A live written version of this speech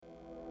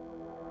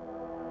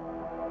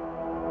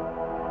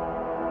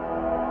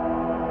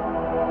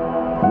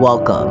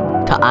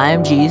Welcome to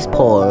iMG's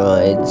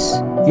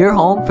Polaroids, your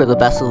home for the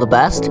best of the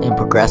best in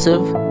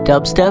progressive,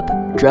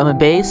 dubstep, drum and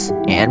bass,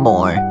 and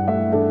more.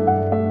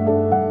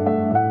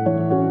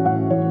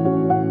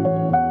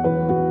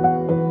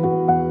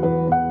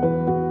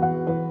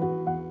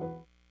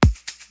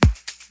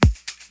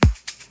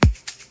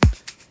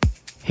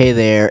 Hey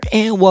there,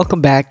 and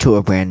welcome back to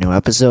a brand new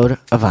episode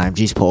of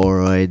iMG's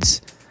Polaroids.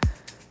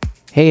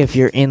 Hey, if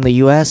you're in the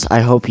US,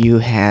 I hope you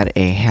had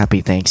a happy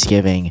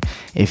Thanksgiving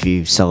if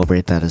you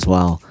celebrate that as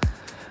well.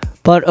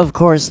 But of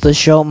course, the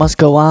show must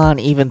go on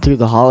even through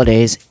the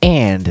holidays,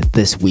 and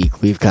this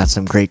week we've got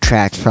some great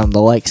tracks from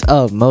the likes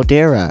of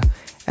Modera,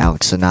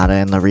 Alex Sonata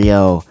and the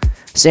Rio,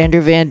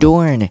 Sander Van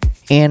Doorn,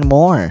 and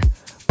more.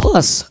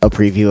 Plus, a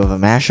preview of a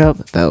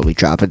mashup that'll be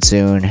dropping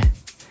soon.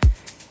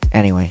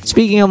 Anyway,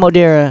 speaking of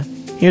Modera,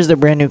 here's their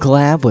brand new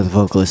collab with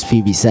vocalist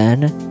Phoebe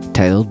Sen,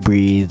 titled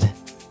Breathe.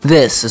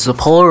 This is the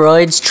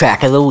Polaroids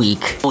track of the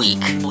week.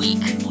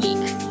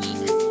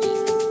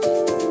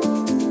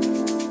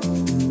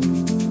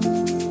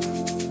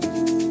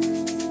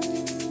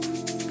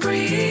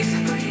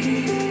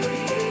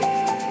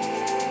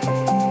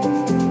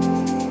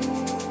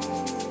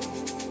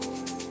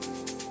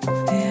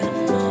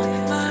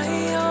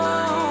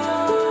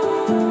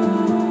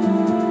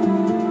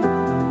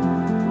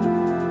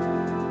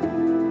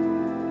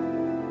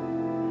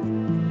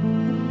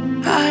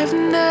 I've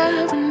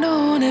never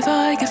known if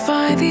I could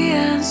find the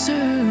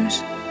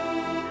answers,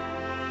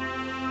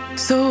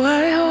 so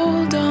I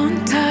hold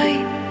on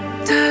tight,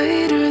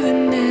 tighter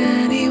than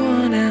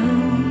anyone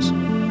else.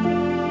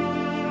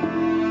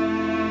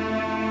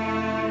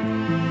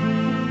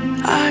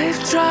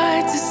 I've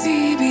tried to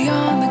see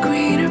beyond the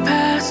greener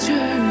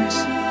pastures.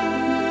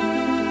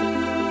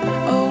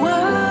 Oh,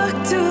 I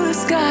look to the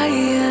sky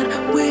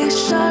and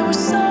wish I was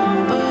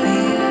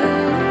somebody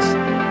else,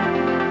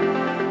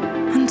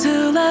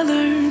 until I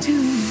learn to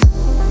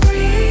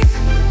breathe.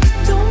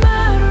 Don't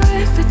matter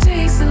if it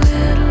takes a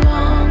little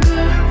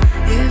longer,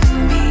 if it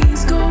means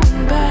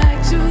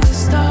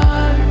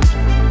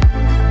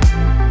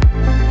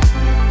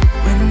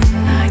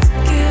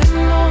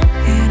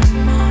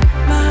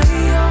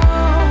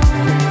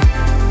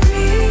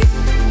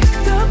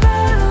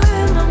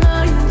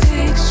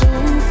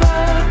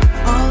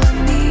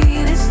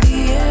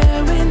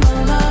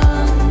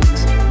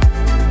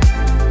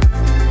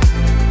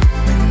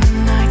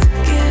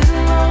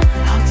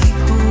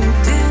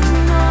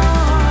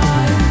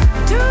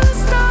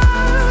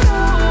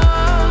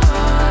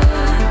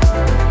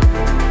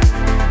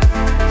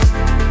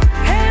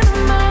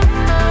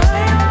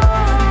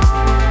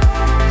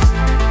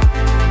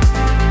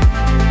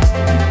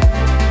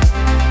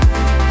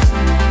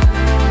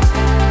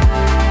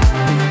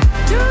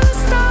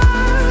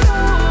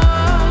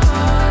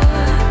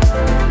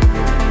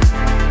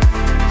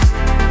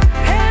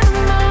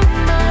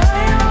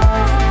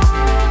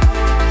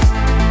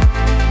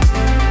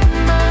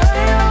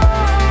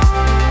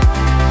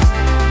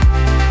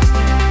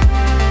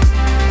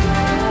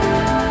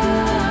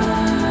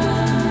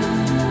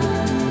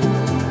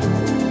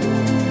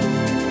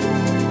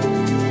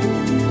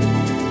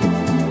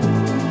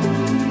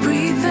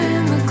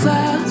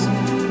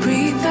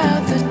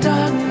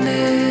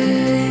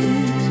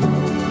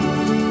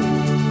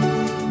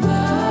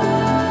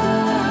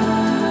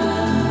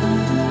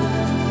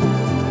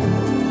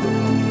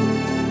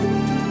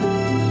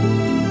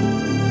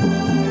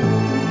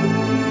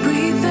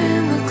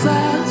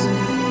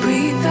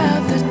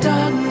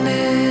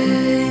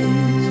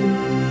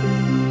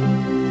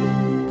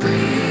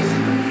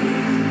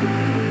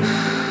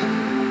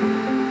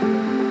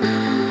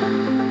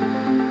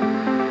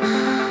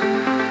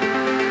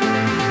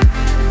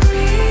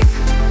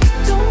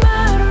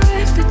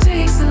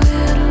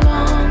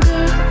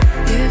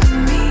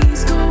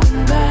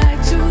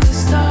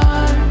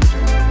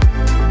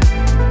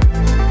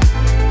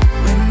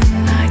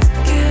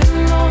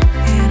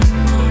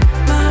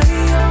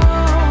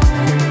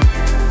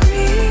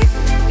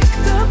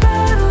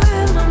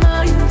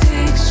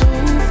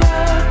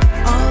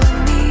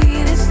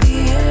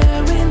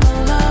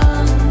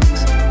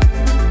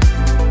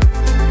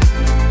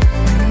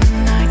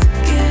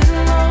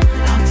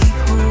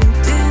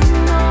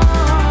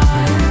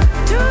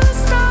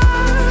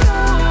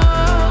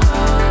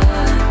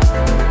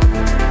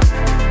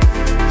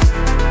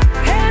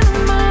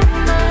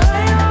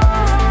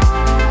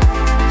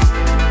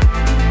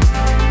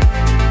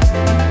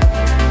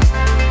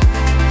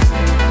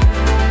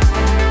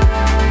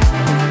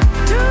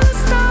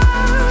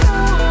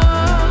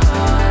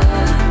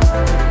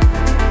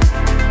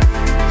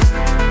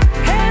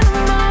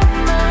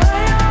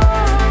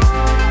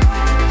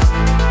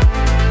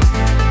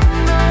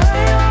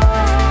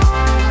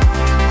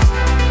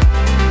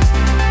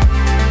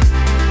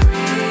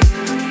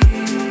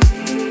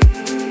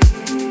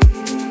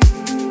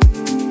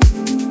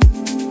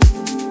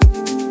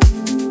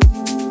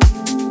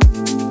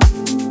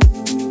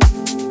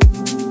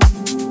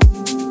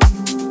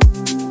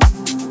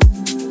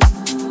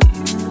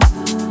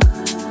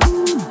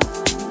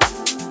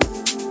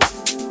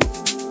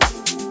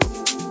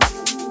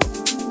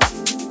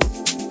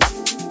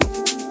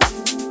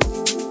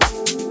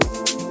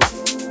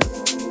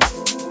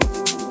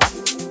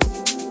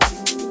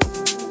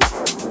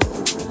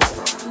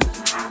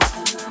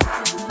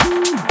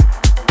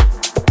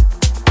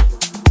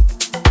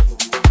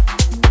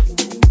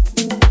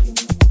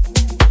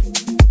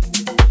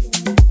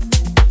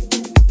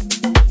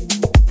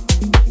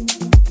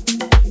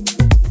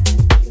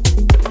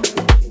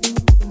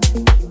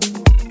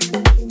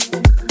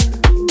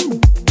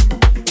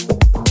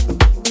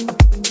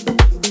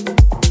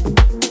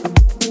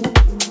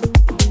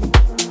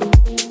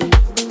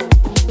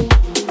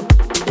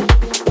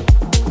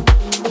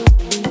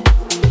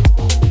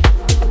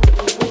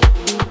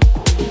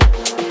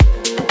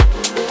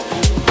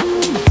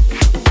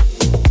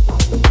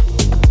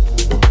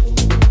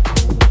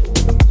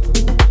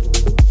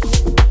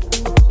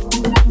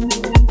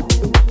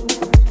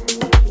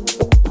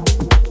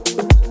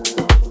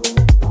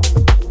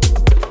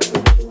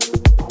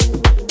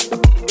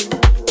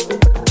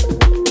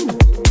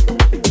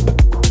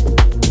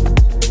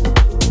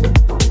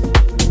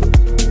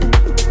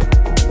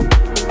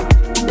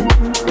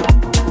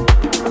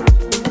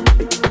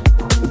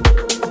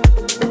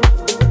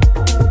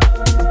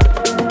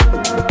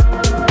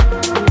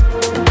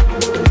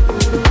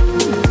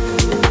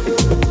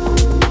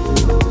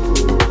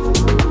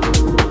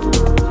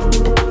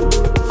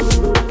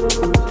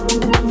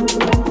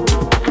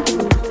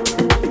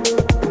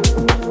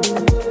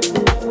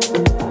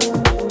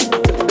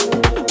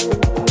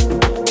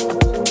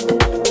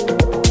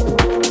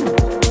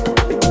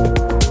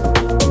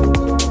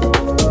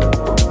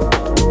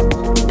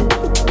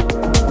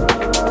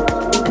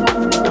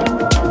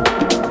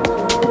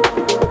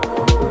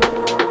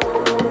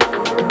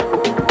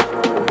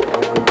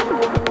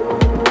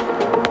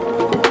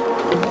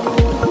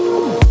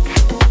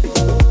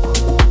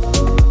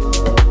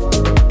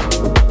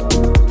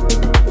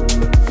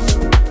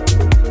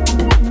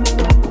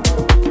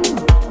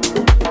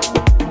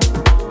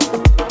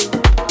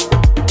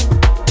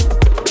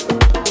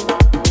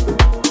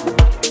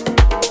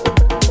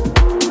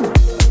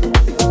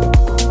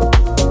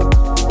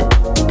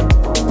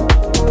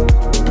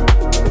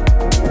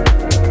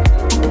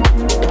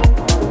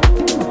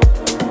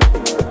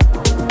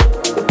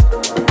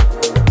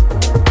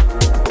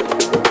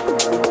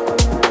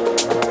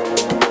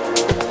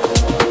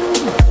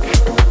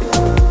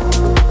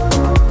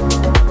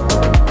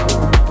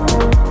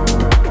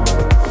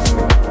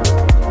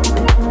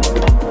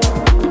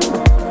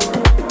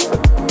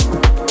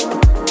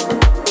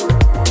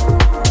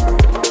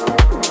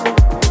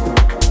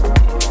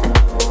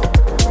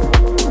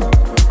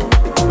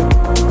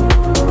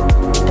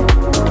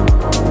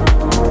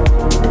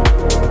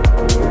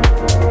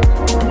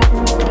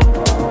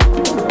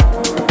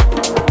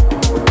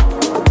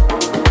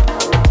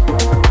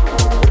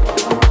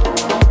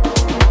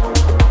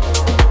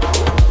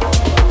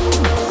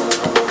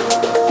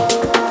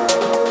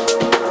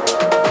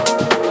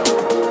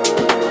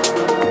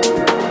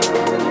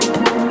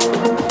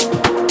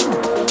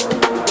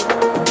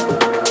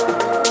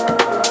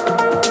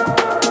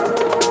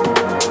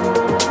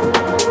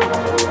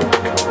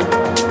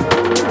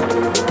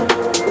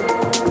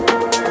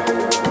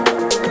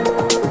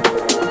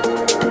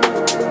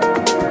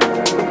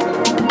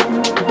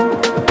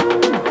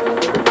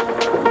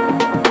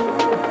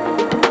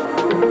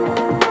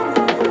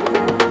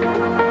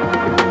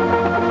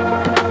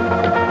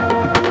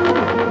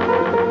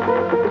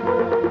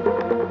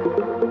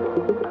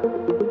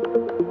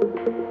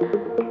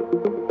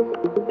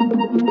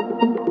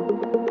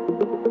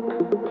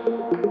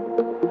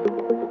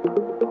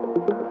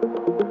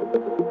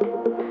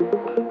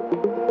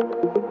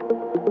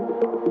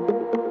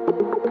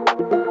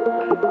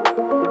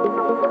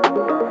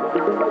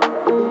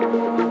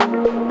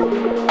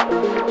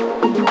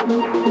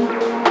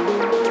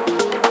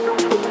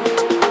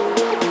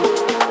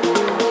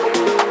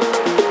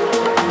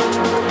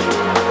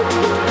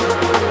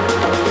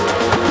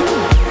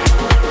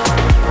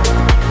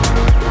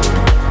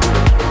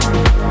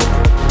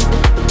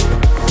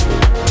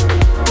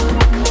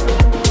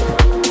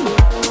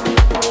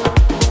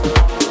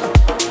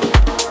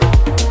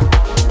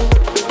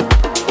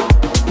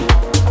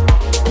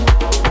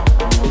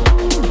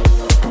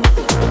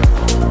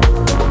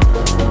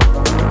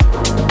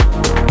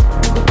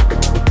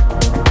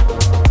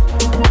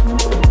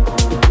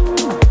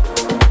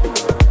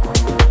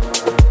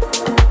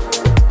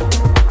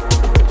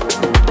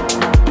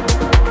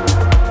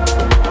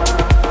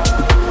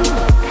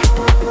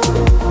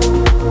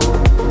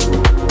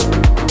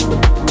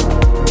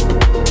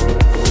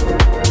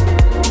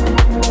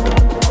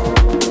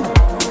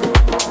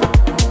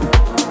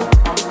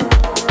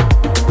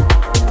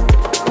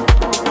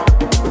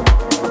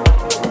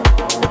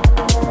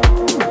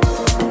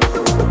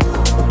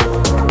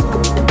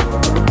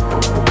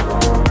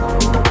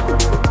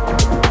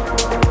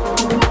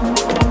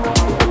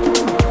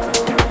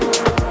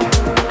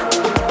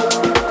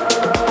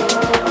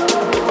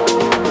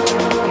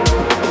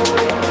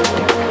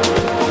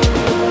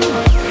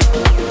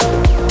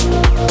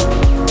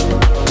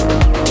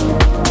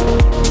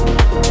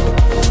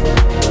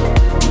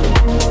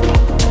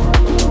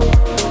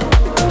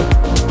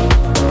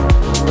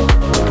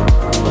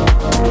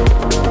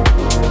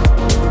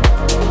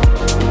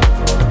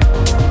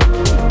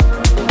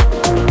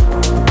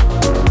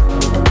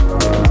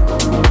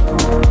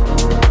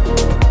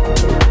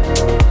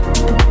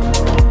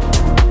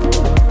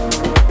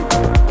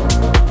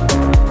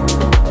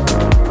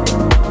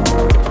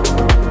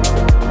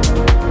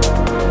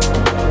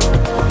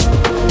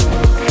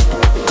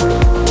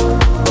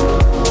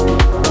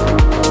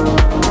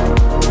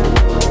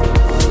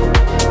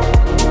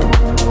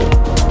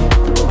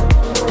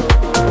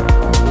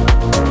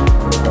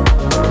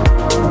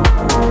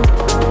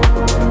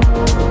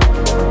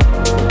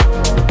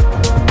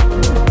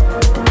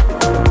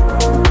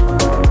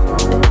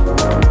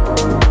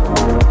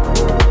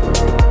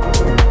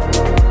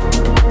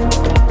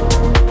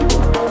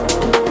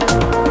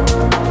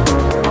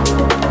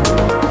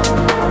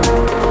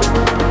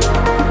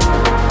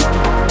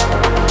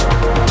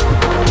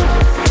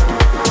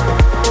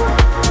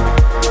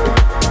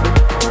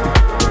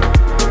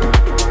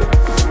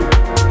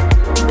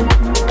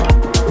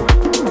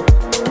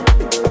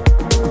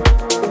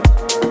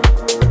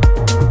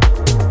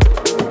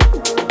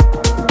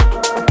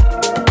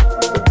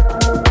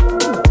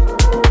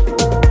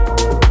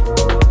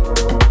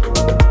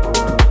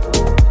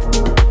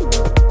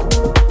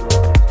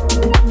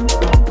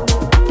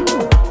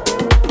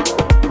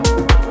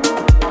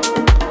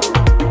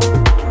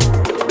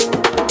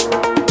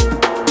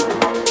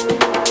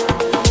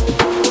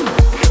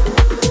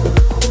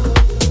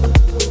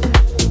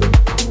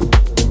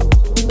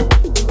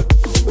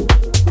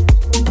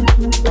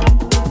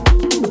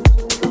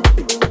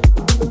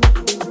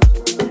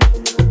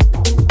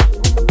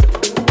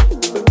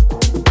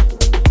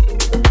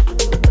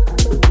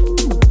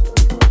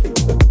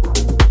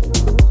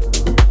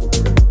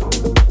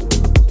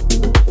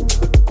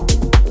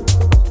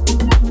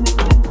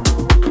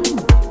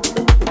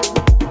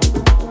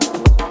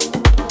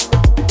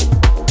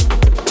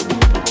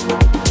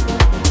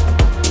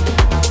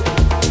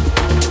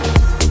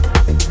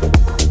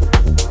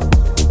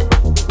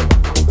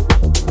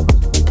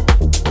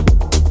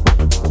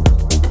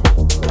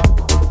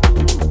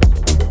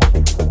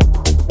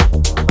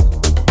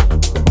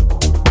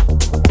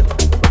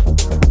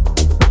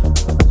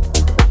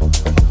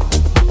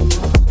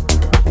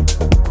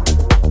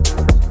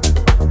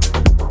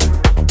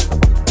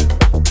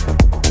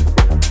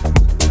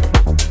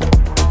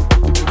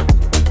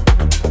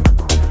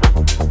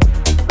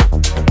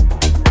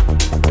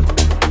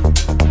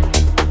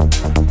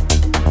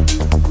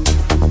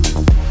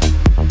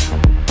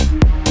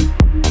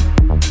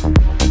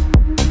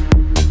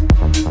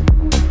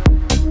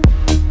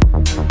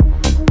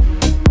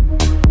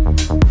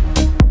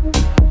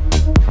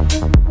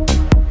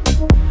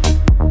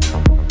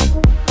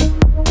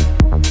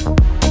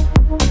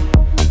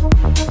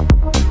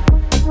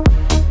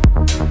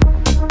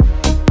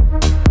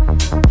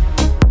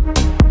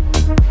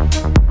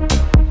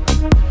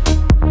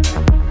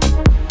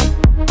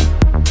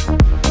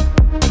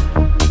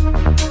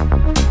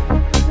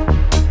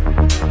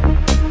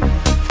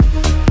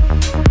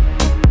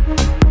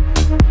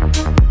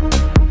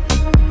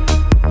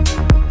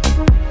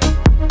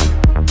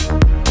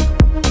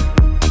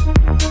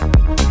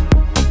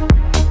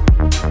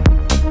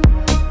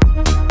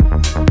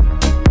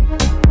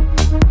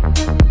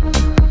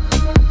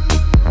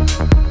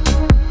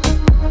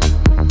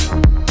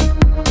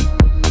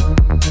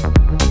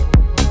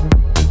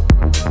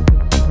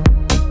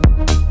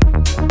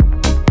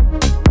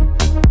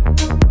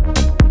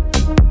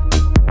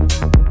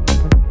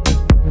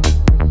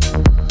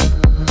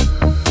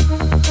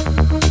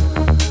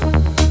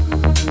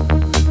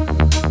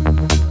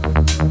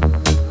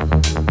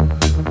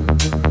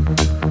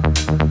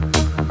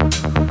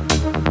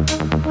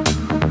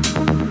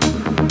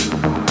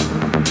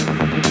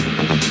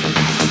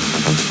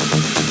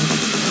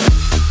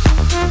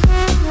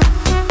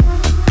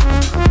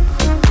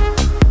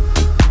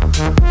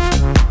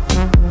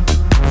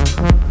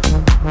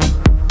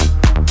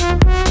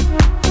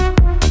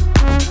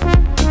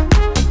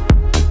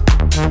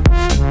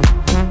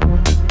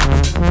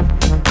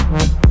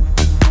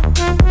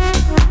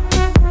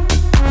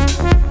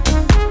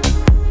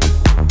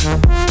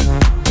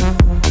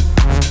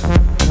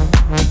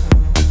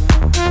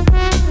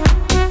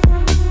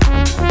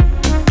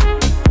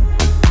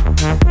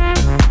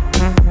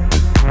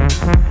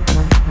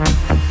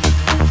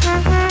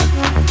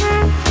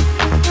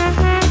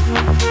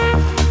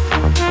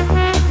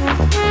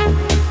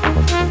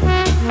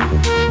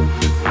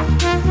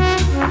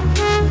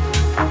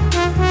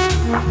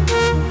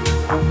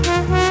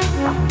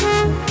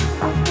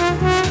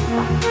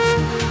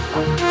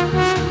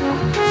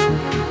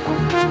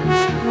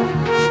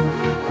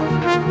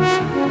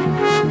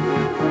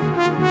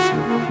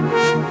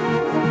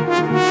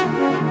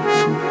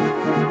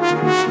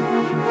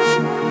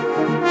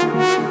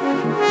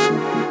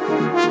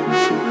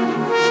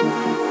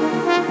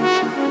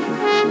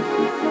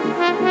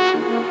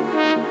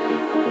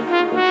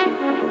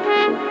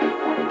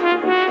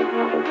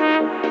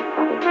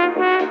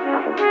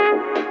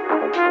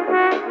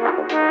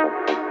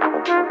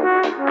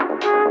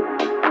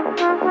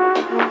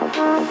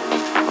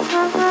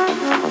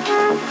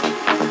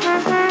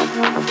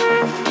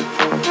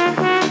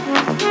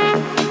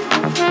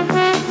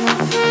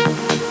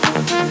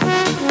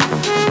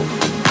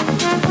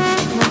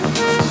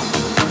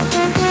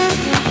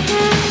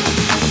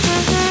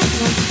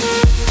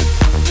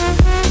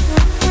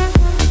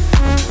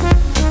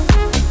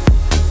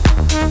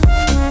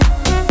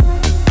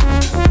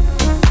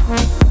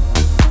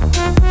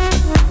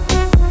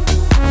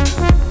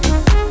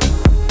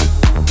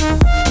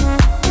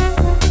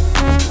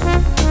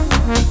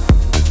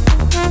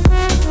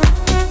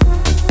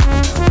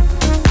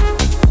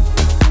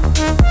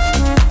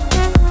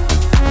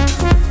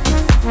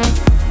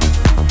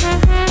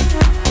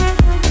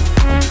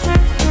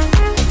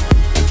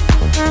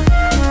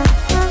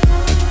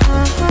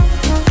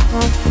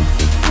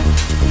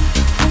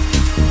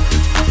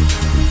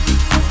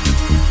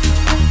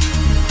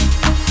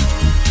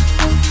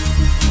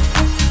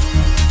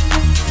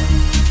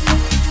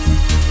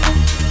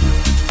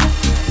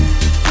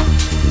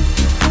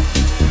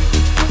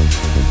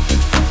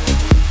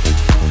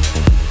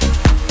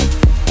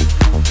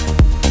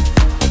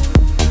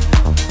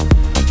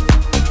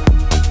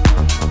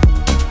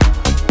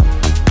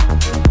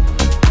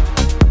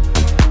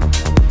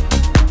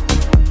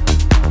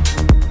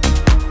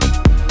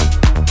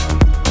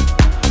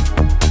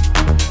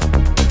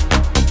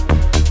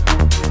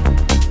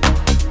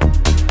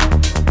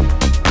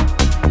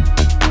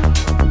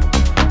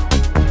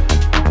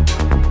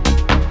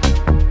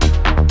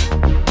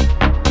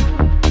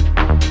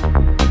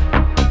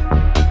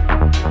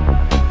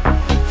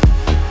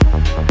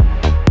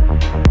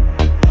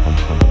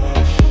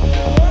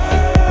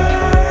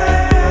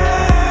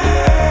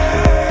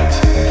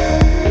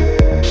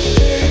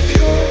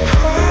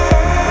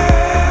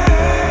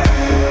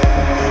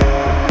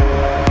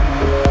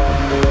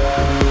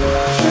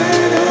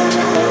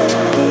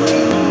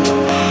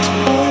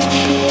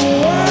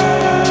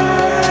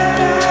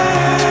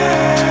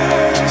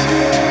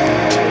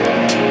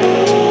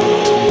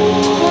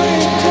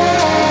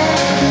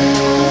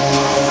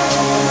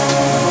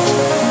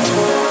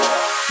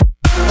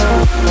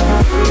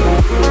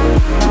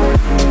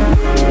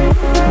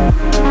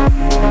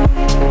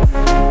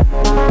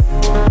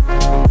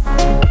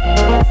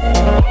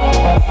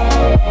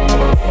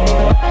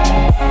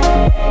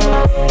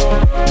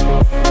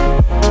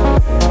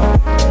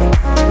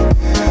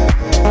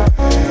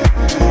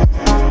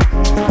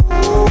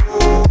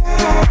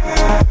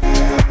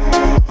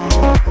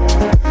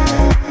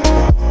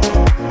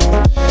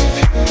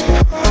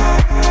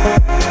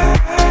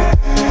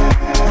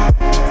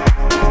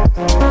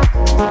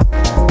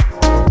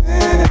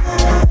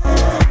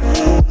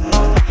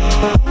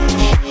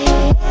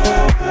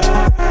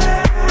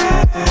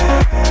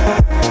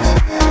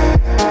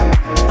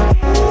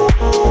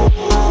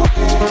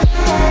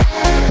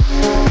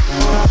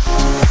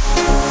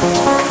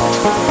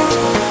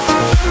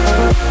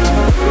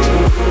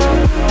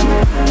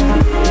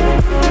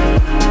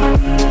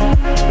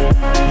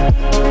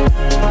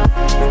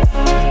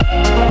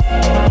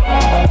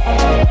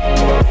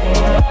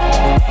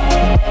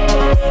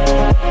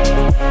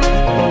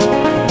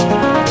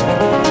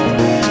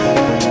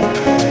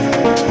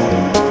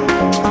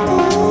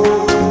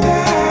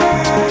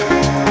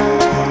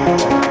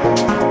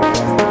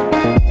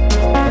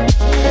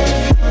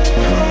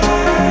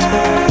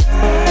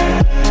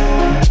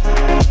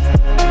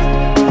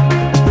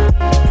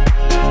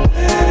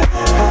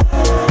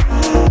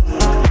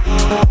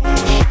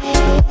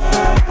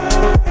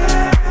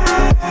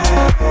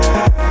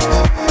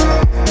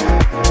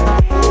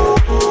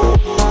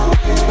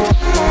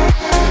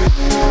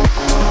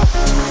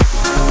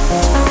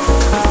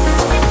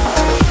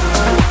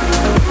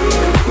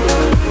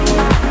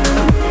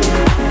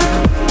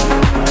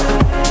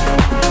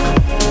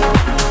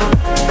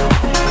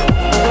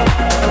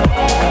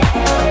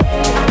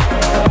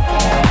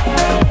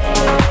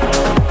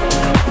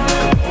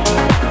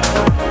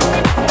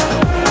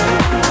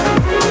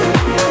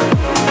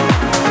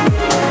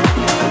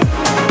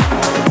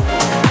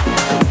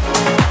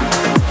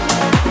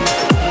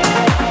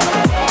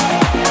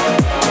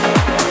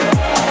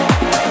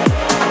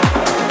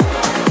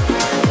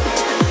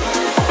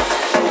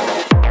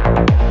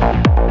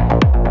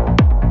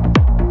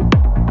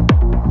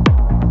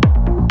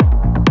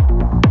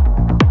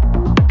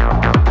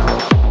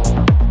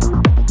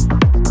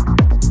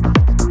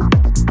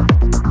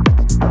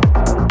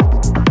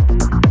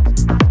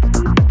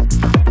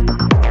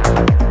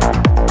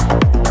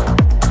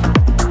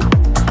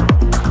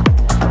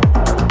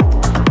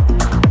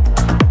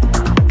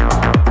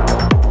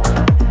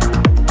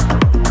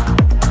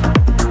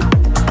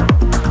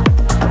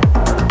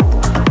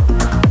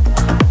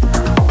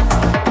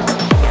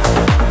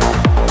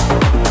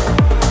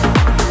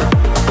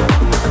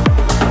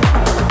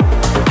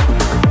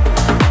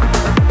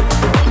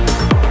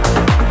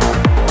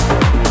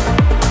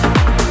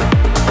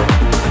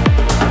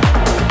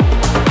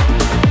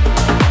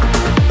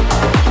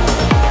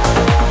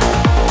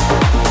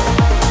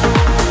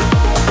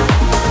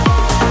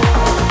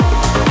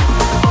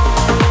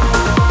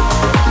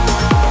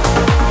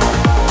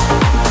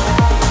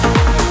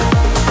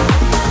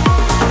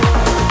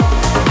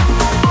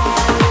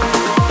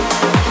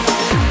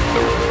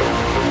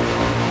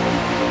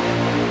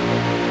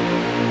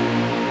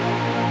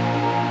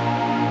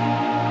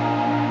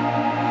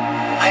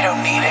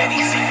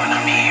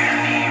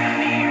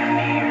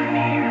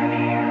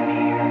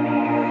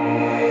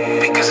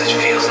 'cause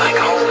it feels like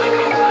home.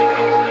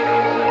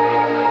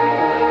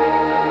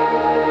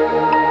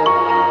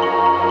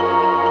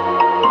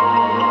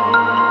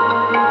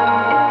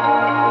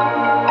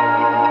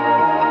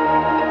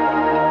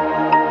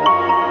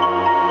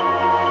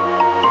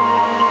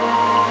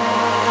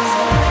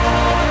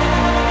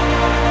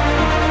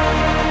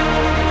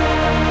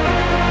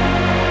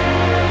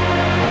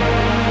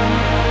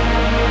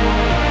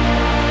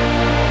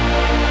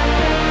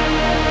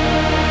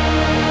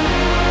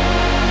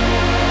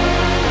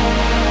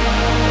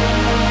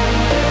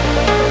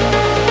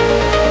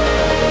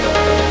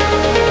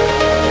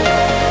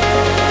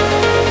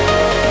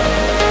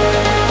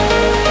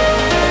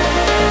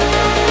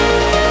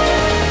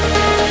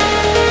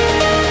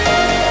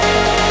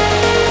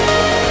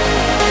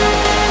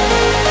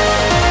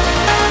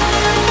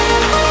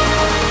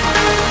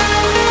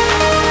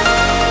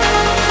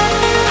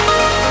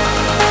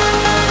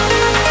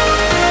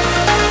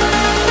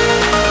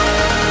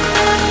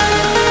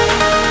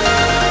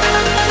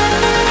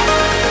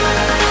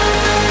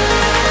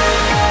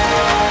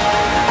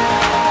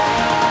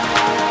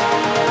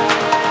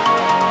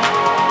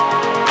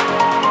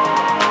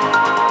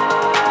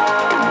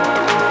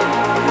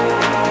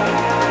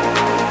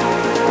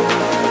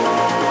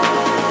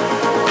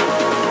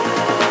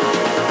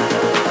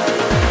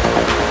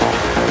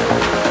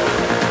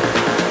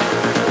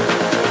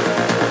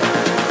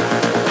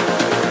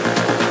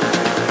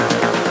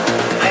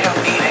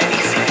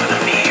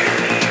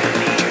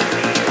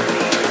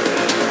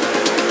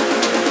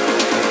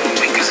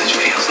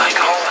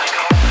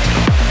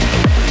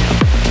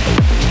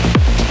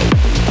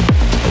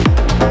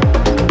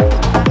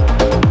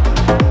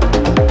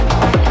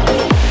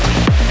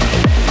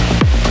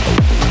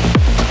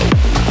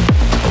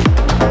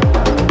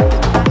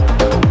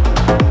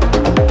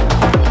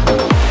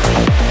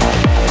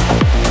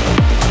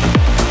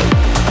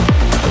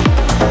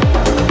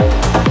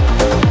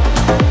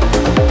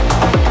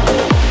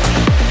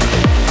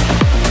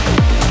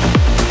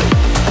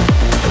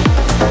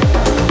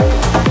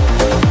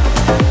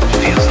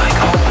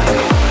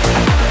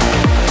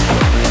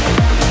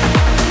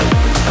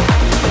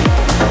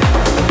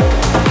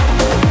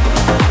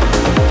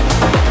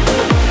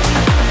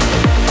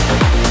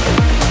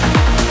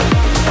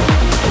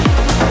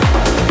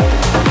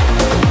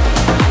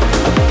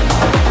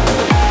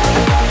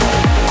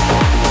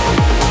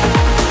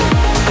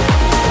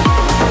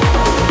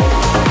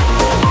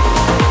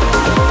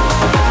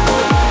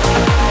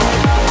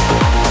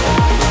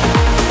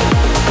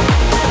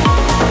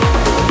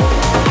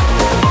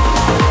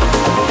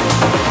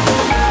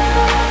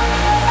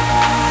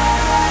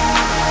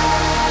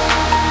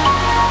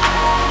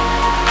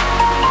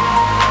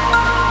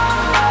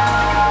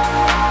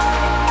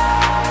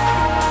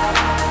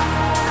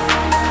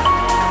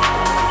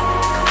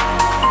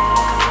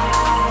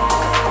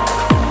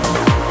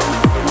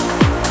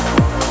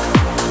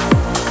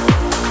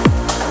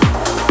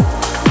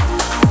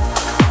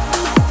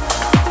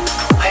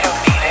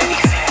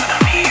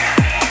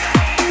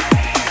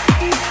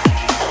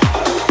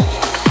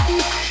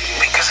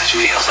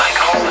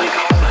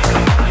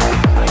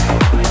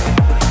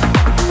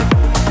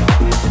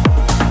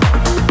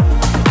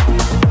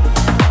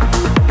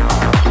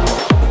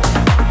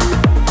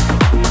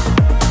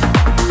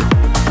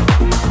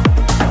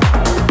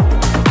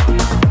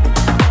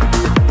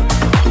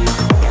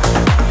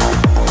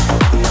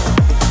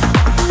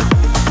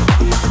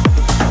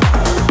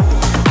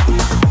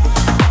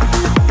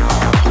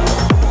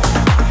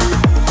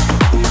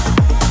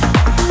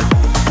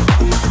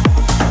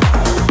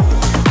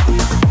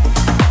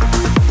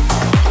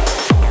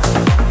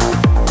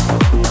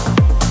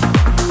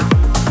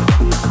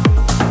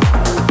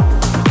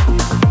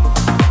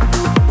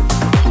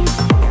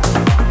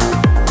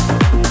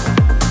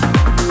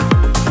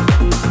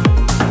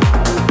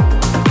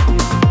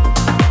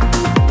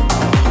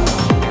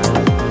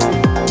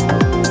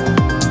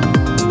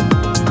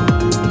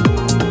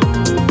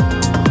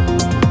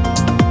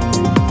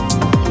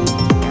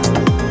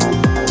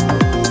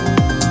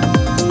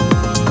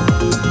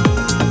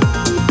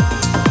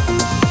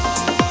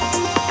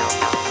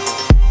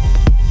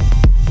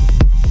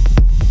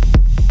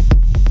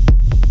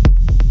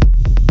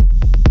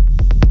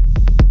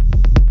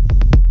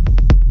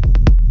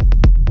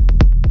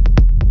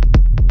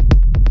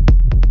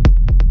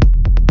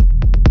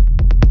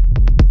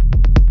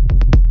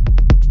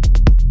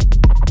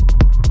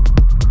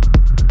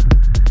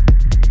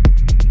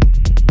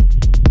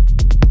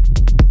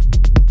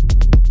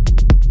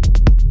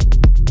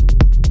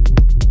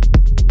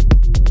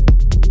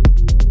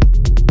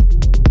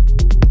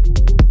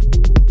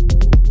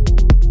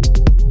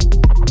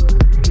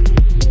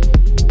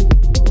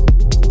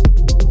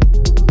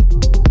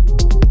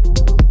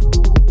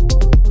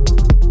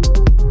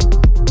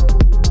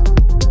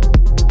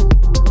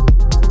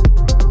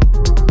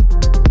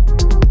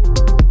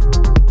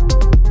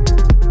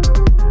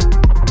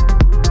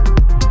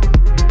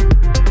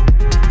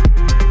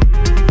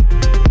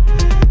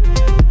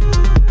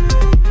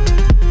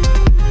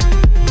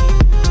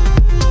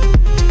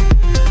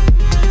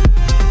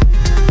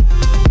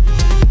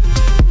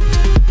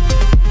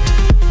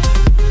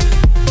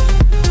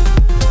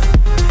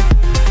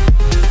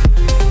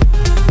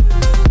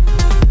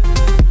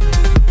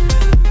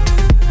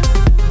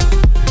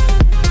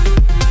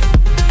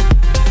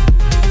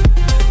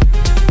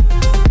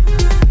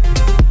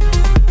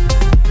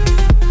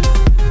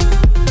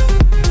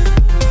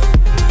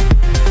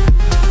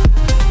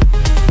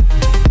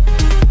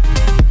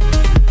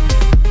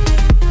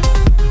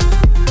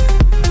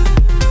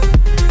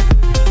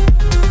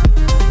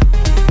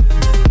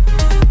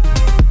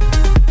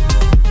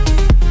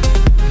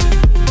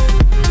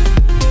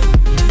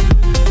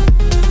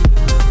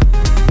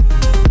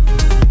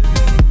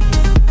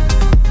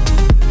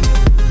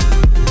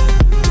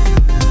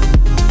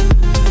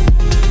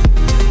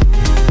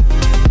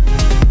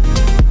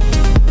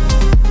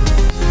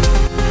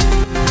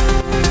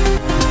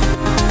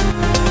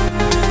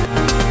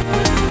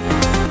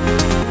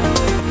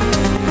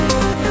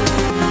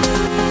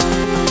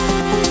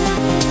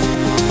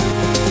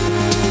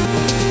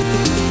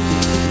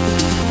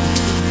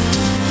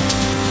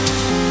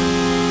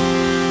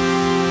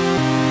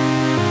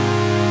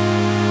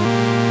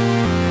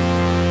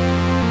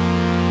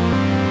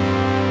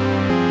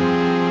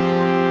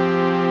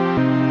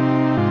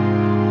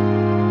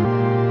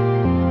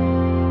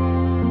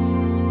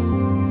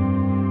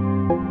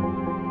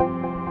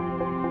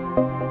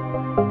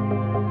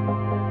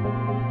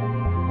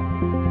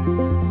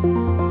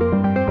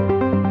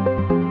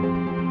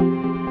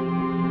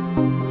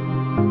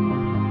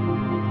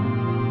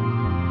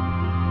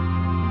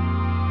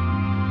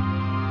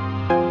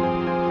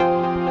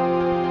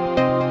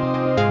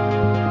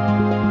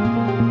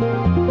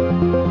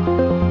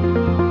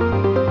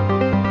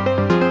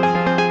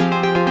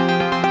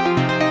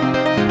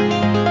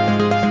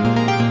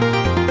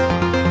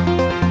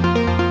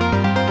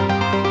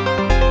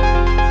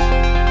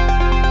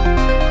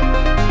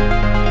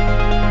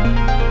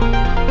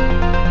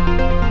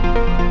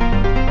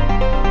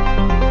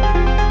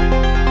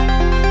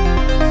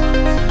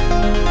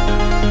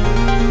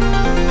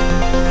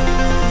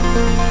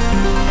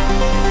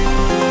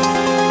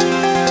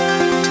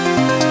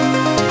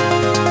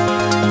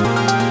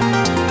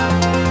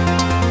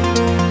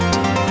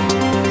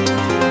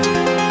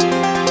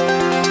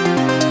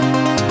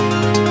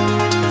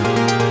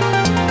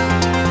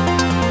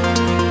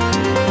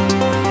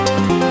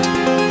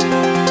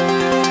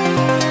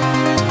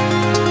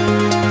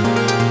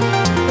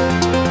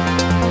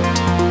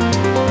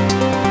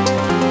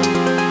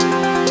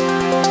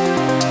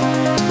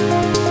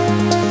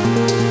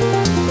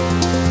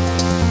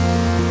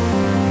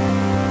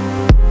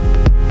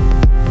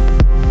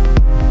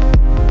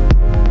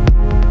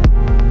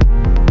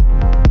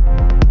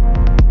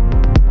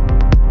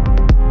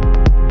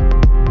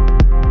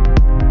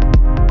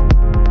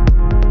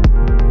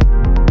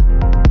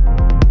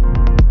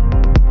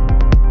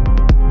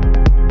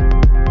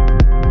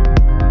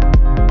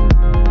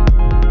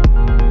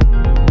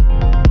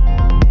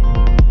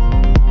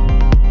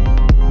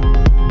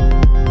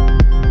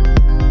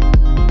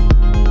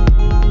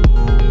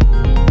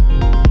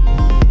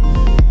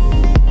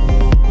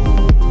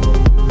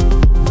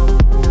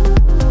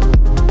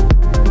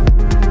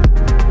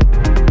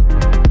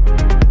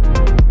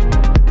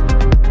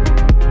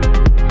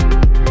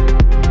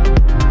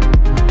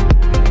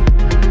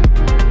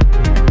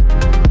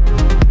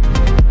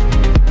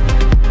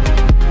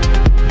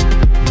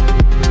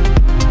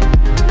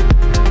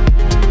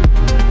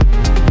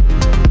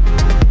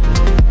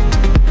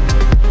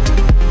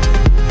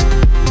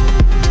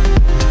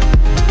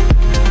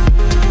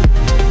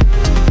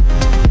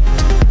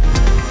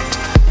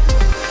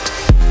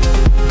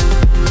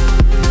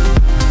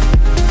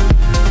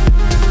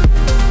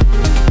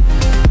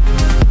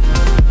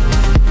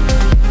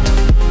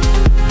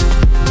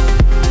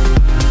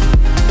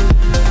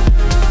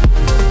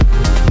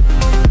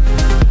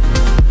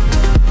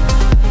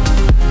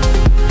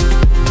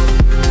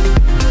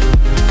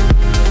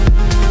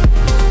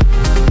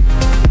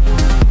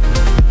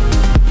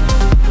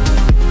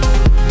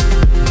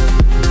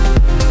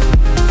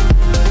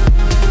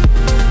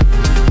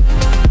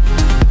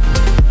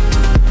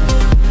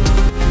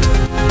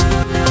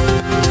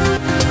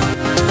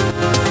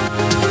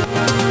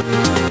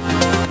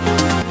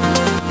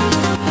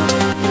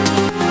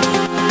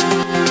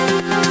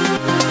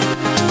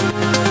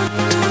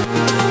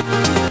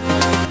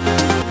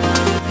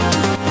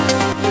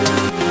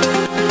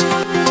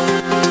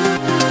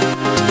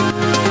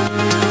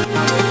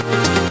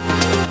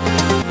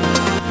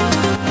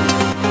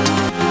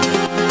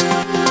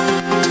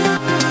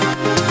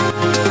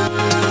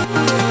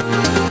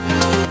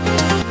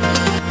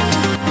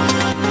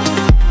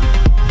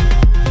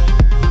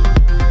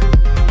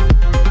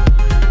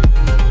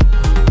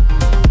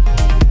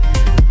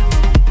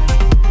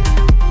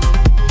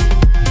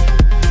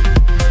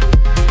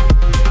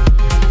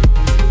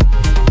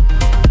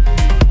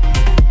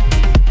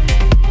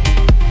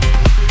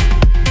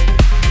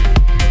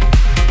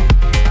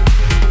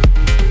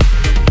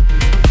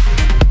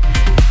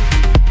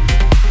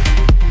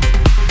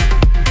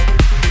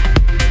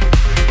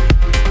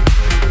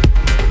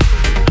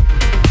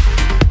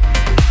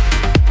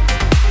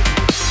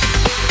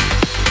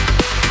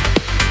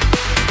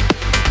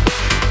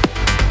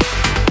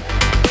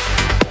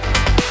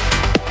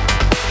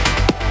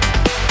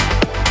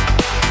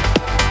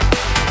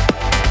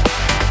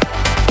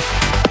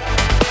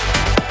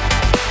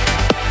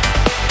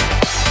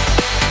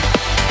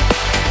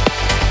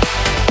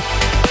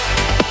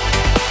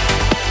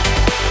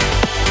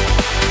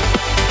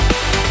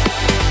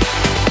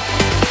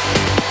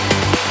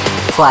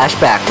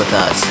 flashback with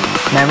us.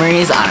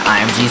 Memories on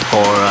iMG's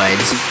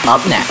Polaroids.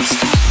 Up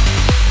next.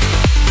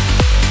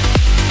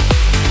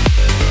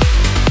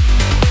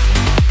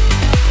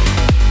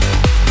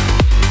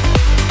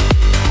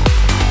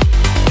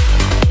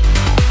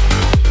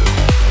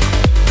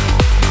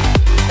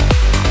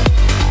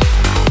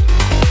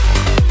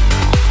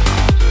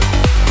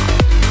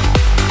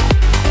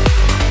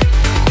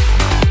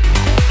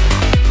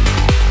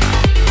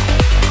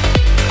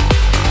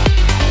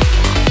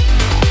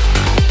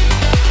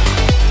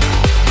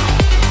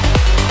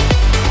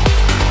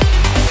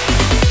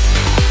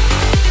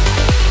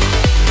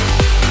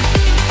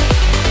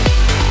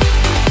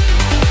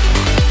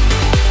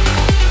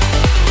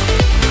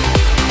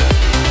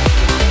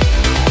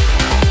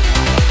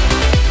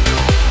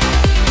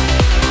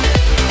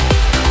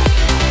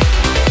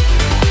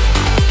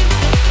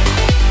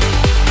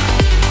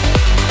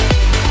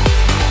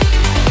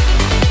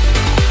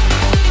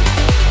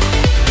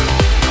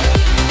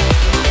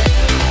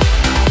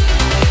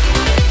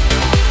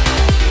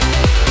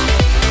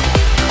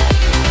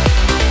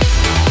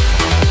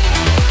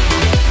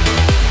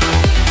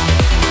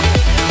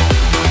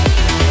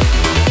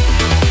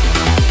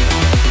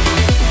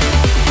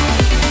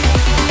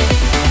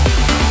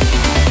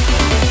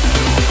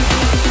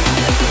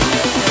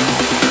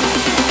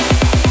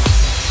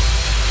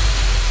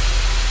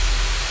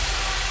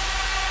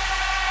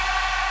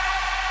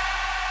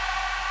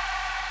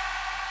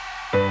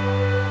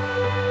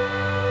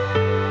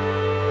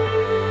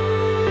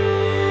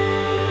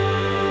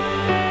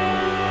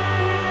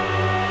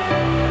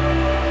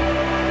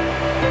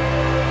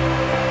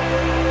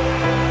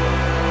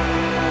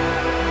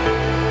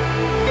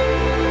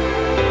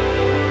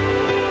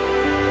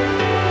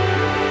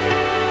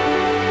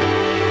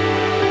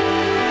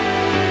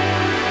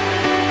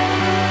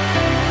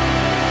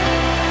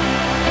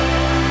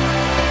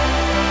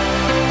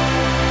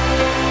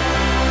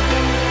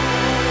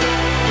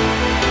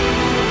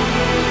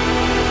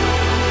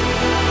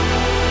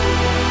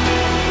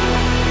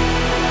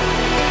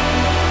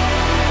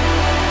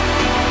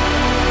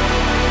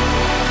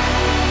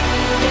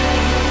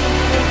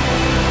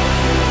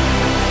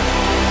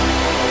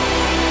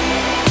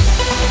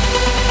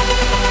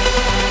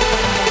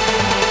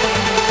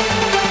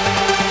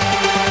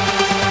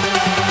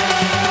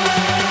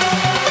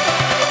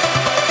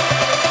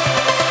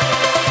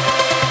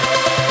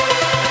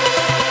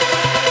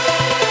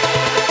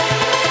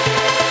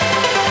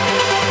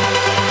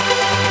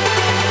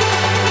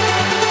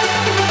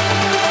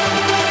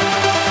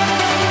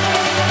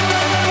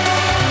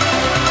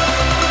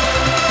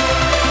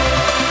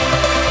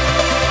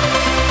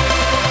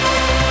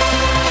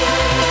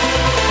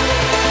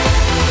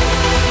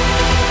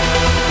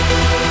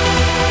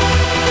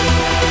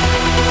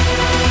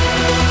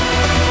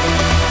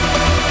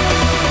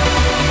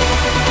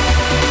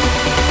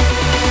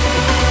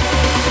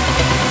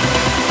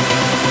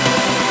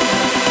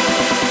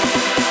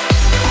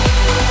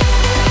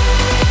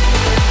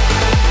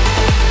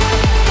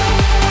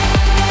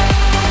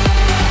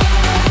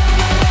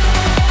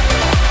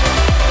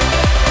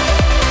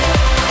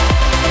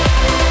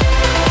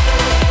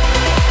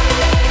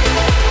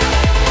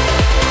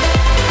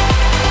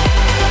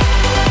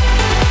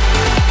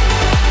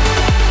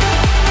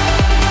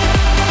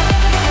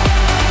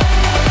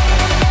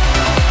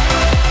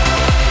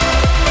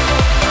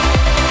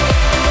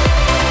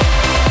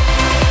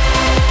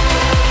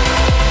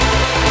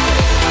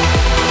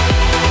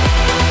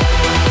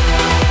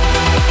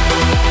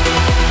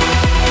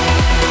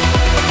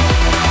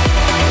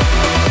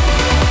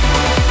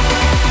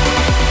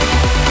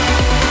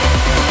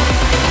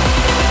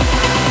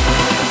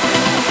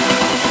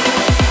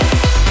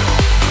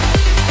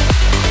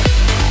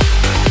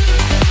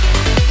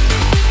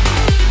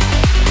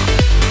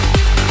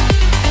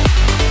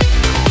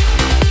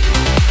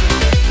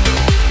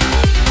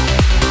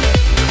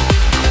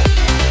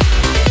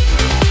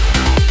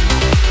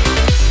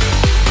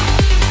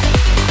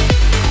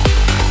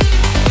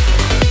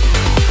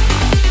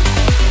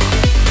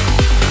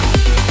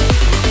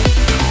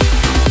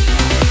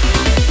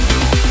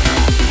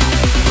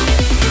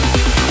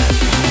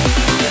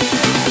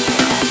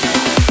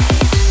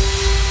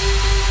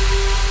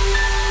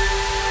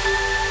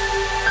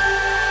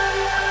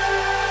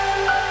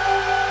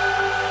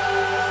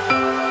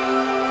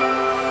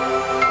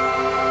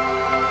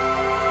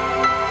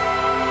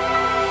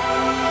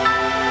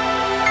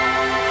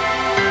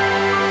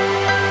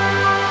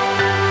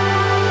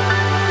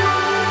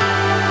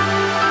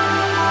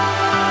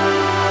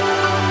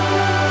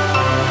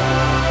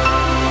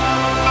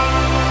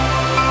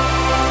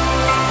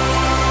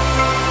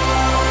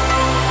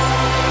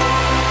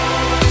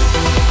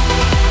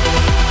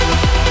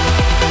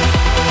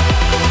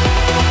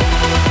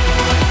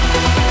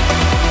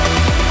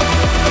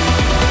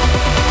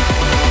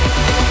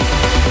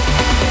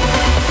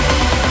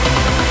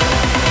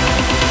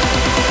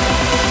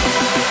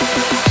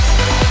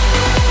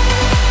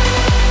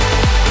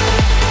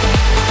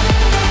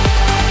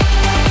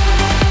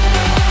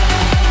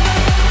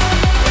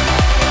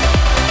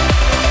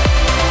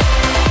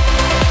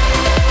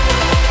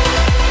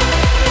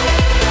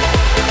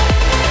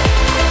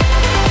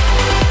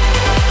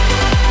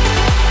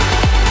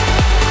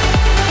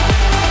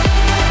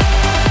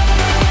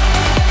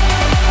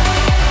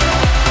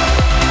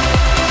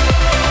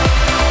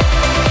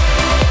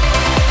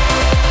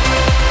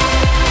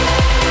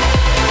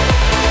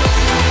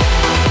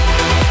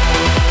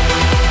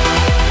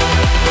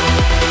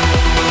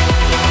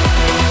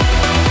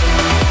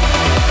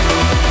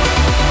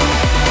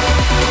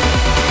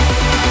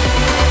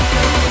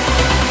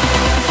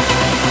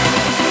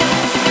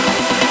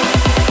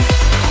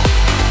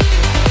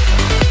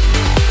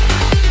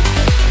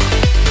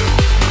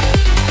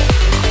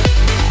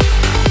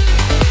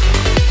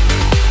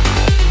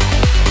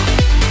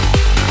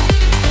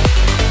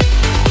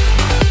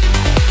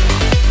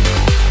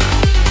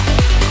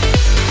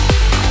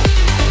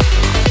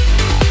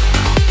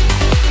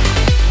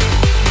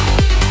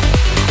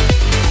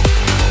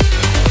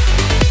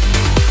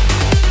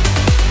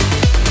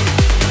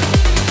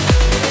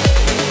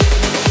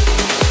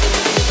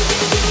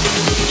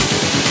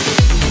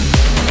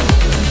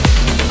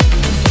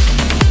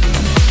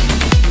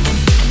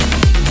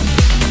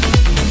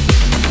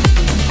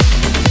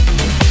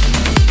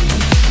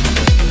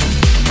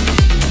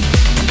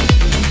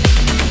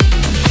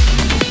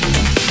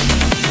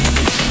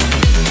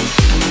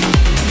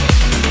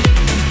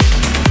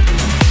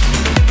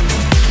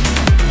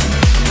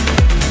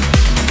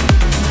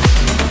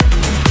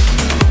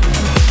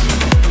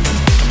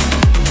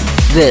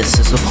 This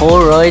is the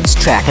Polaroids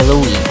track of the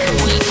week.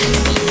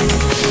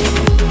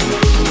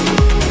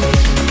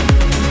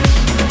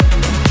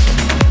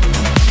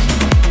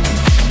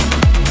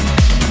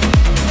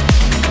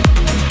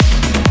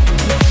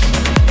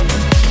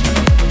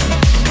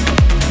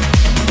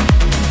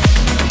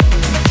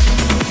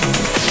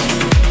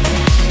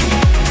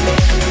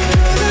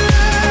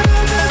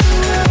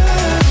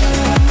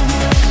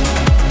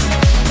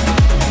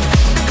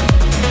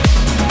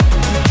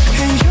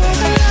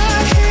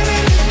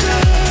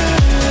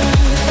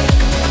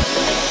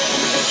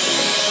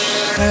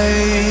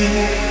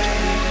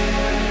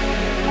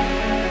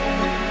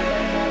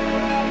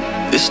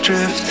 This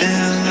drifting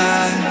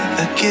light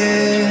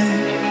again.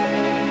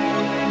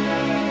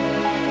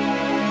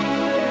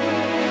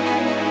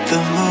 The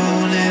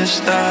moon it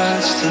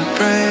starts to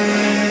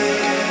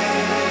break.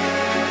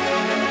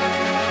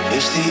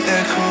 It's the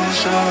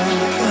echoes of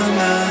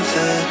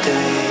another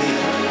day.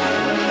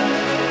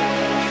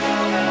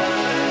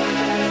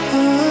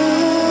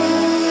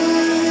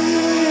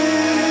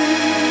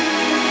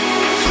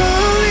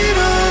 Falling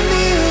on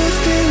the earth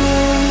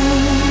below.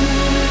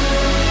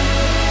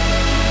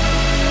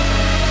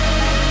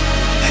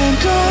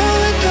 And all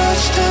the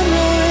dust I'm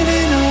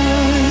riding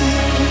on.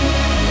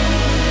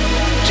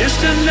 Just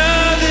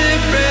another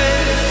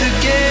breath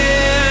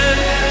again.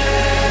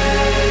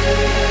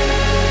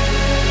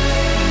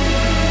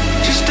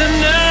 Just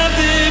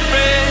another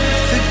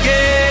breath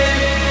again.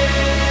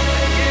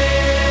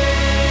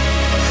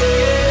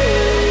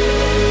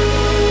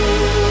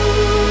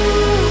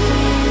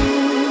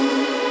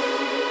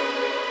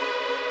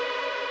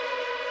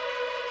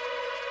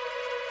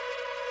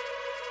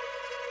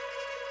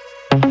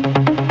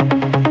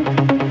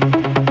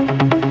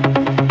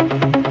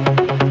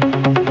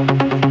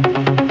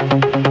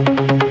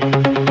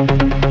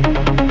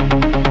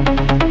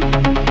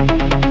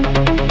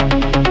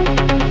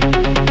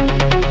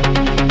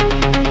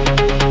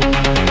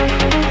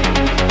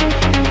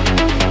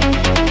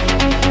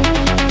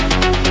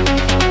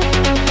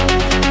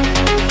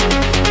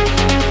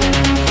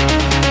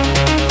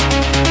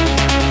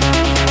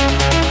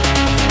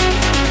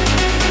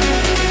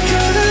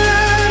 You're the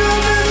light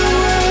over the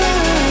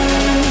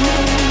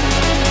world.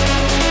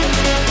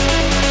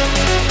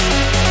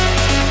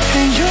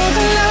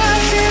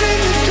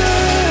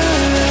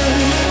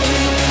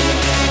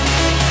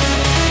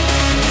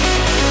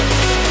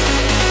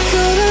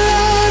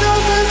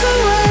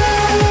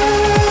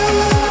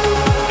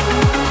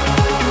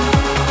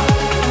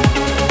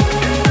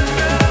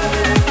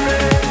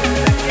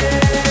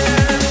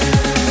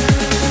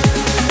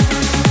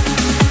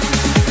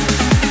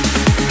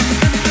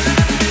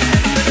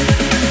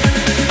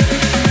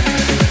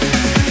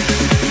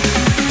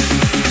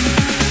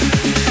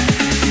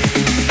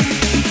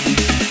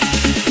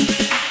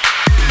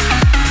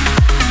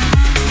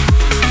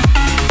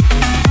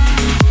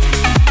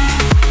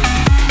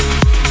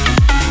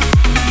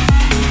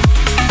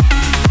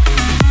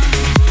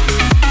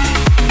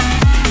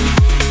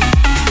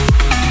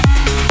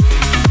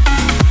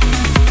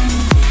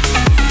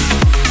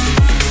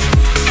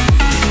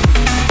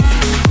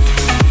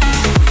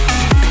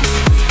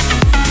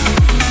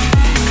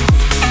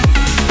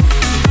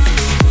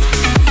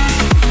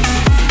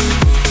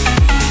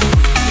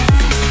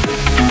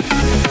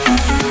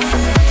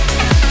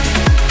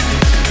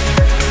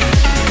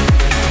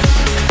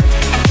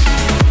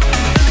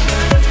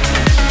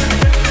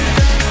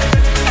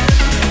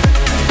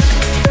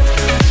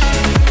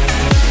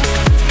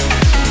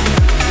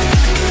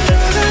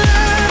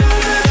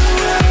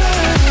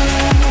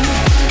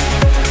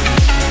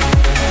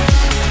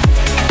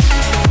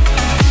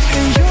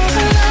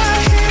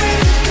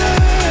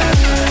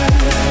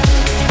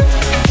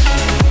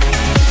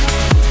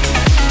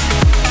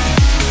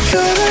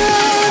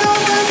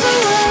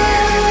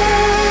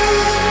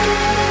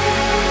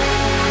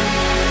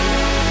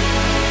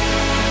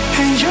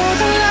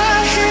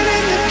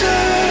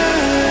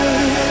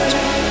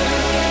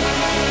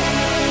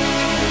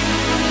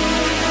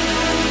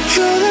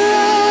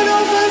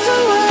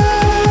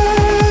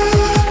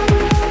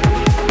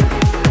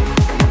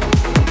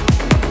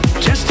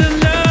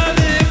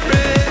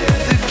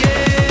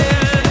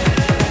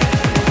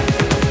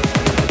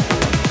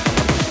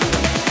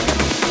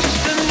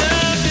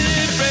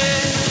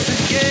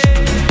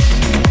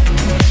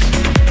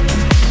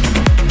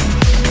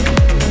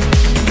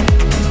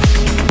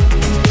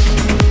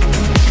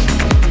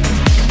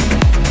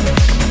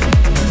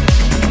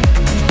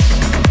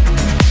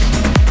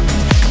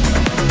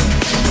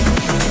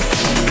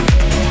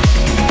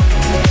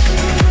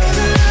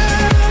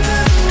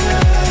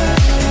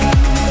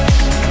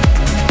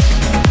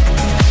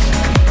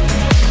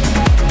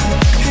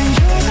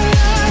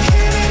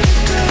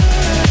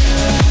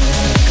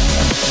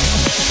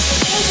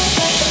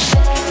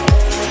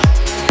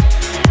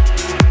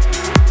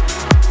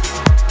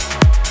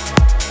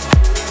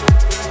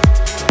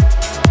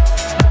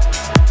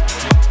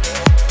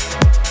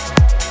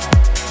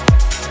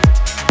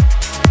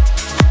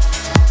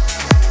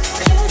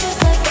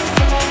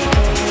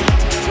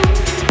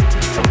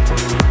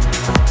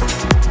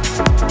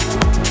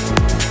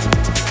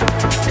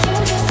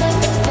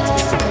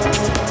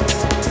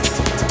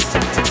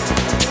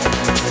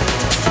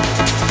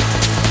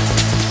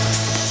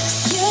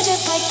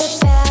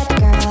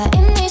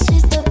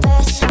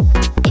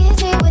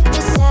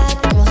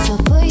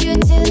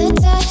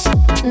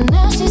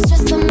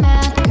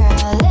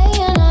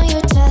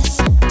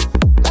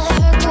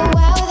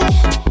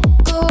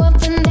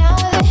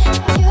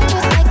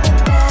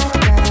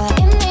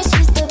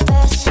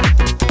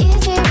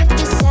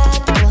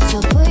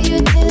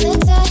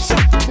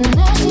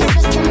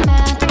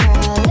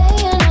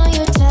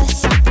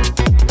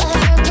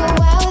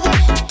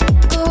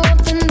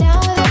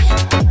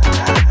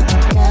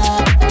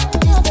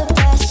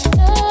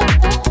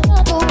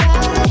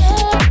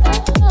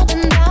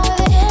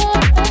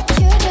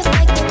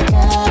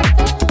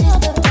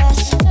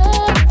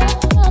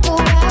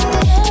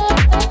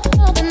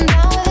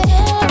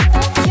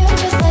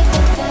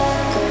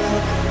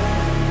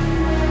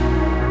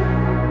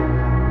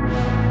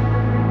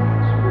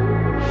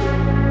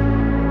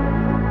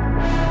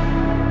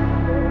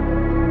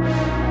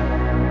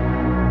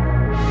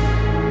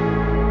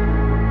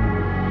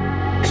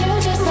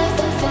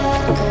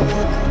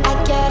 I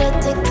get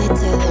addicted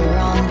to the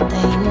wrong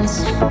things.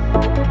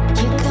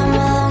 You come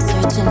along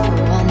searching for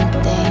one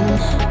thing.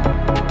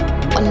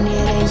 One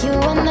near to you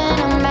and then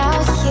I'm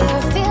out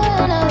here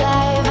feeling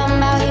alive.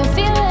 I'm out here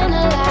feeling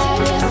alive.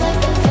 You're just like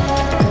the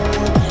fat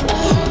girl.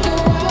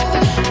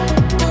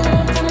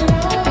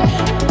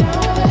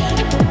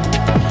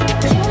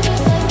 You're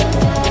just like the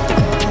fat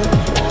girl.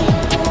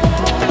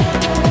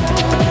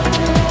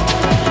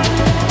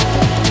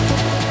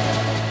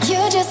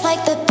 You're just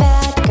like the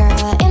bad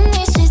girl. In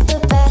me, she's the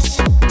best.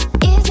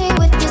 Easy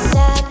with the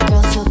sad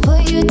girl. She'll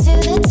put you to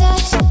the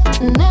test.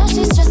 Now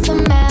she's just a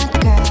mad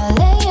girl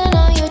laying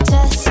on your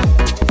chest.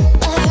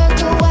 Let her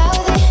go out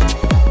with it,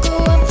 go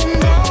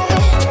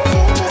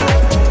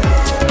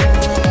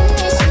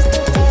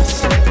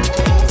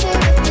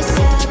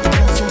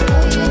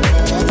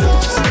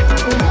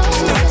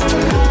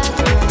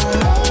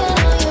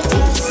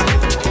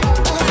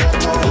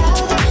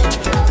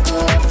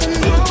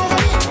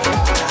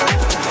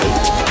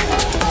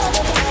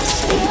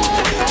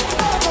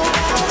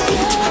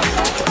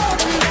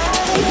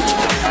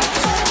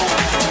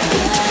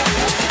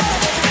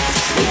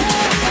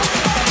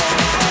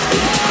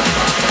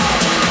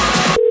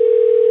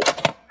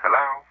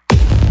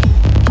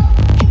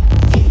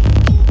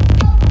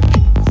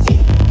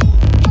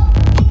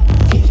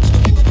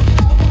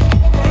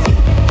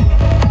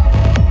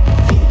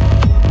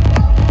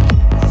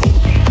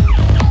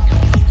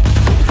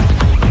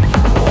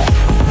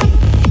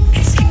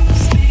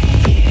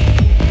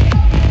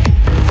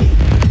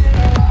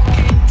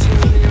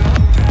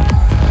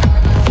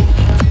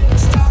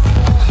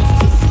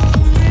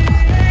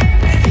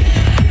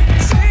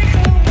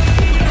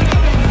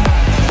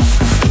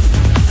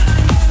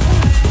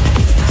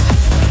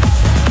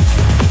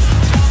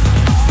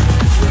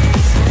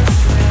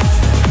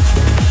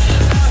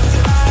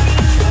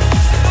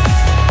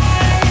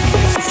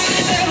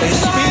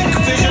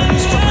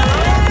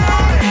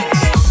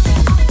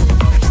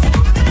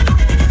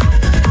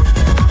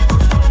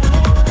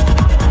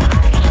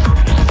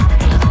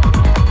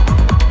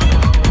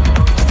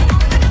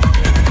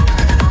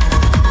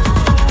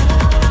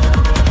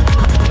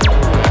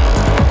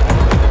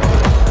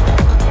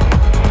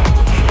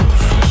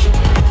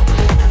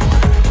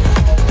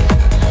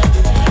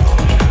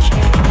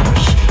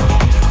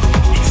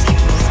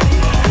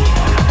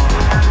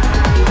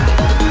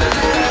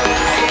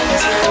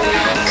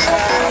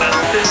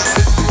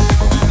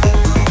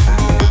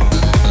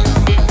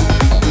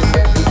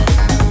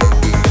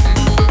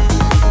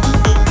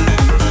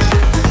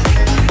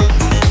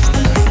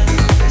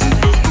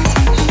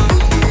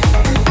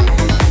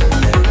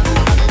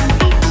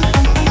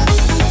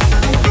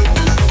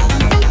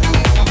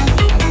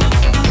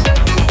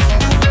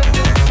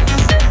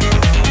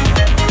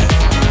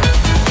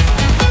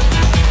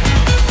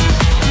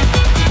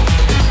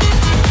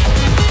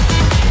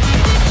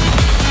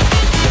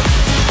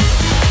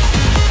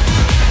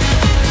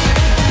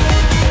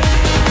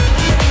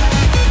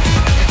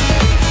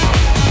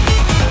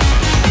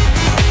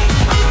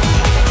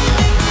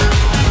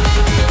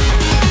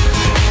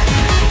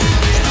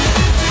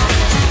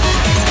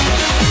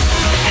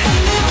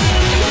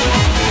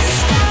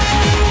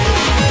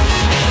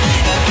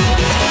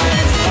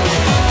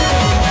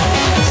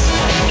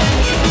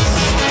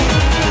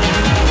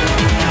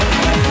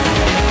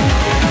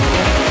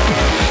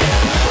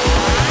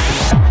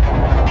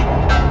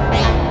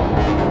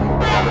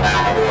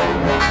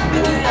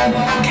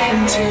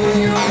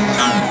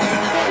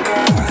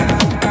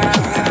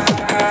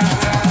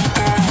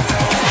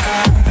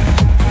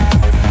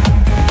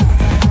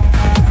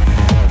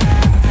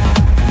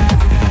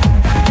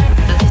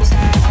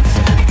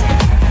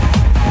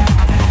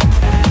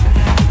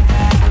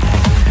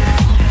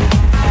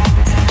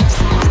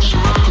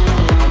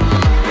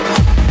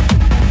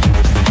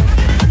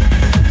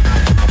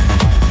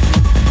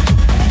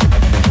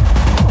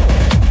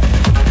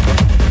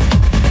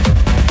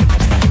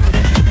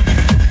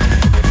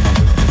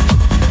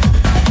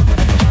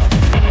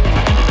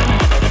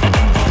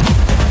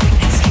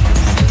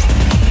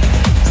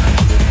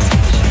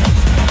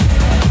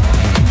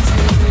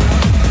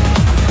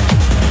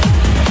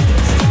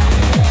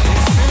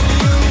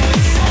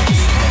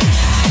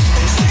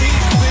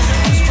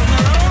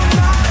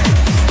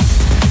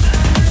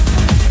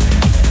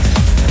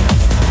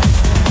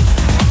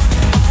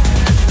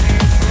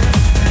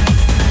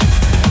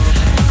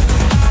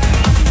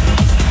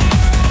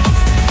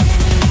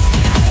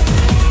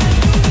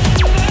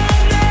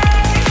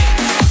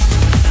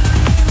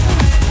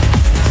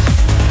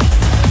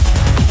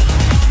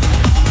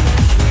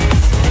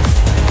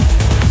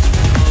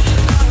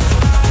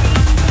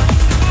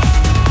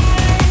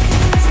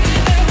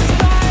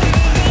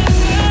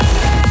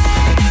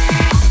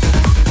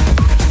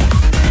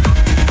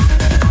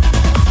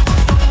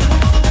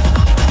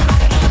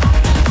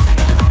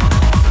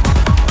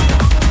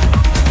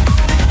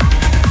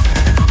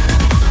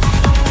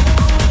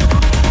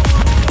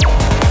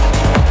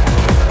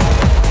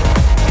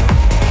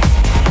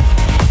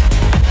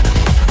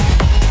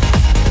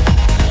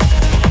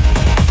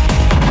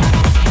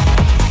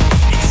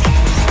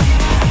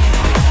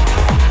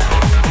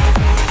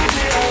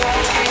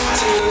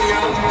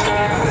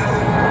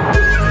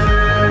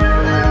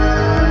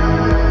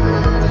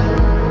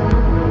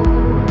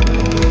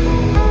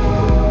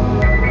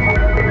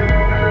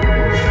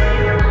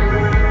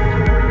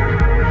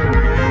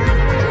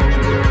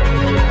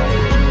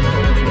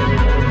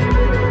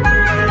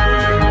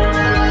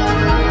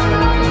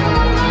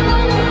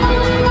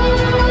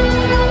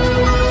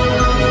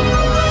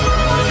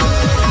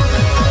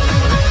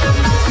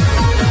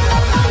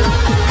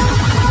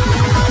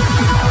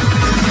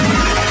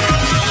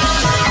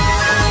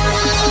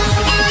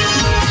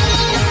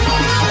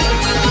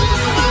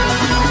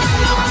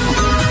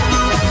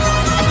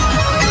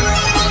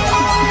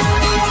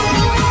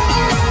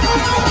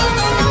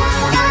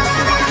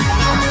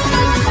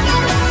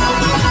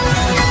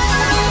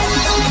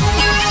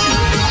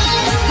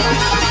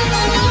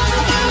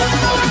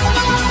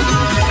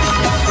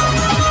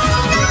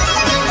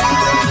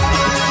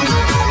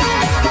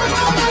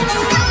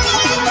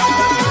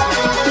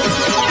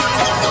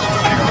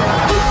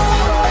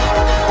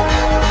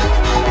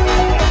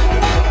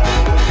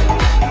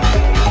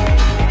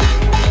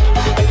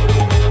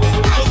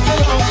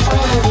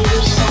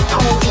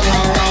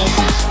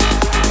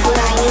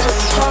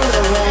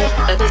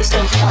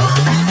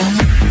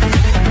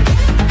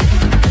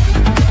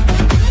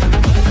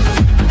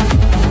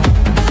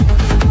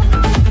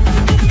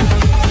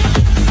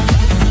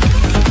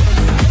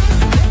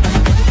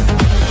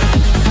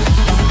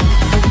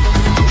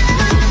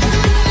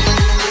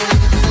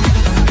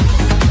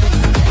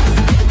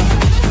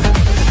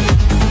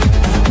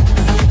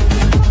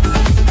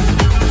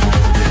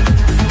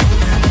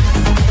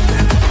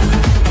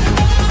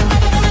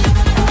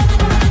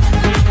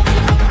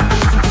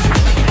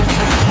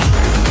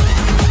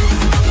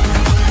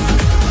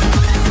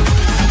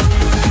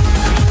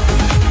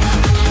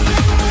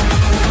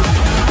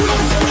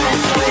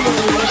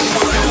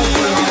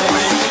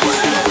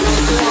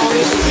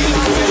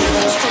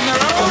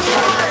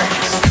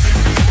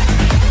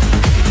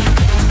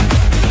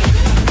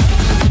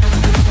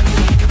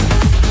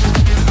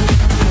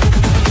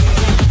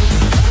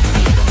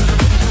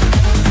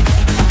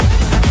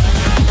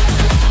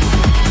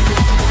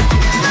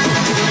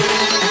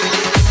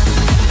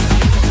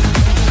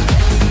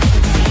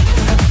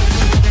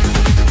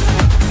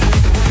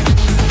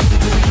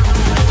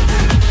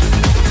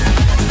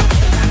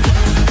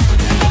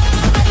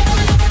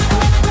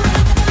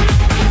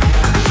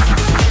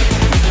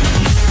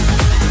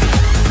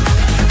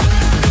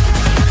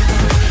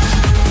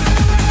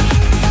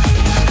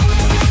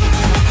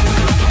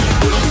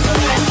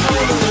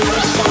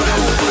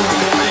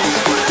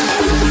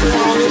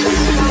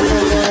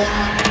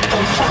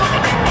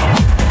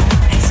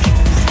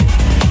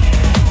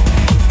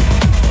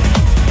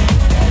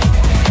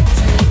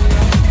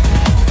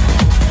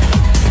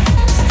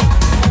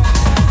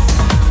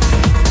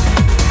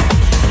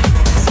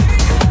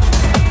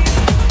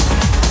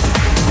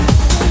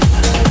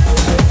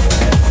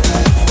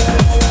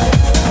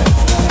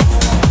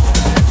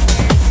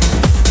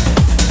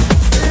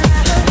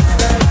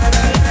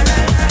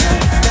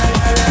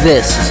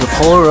This is the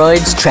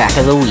Polaroids track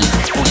of the week.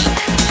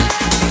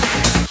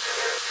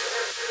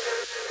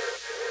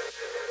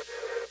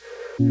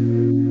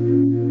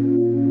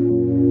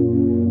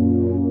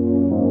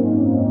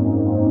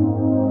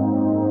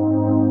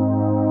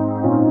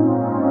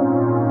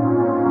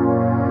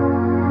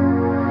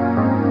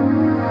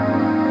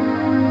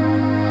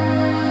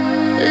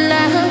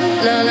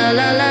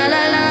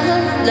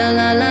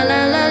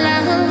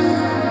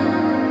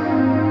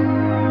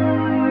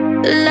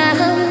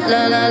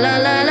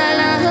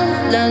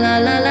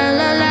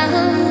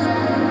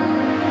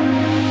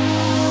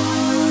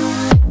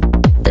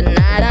 The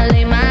night I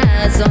lay my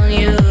eyes on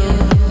you,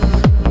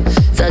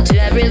 felt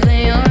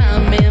everything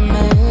around me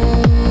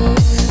move.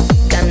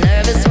 Got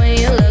nervous when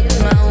you looked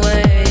my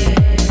way,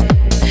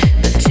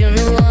 but you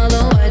knew all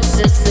the words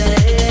to say.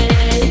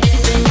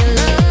 Then your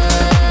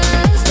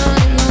love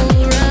started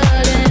moving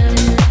right in.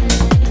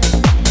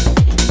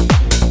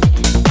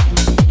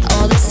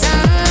 All this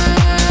time,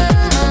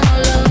 all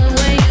love,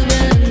 where you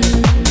been?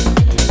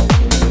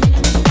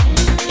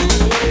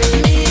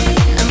 Me,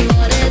 I'm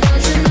more than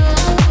don't you know.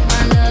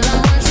 My love, I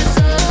want you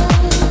so.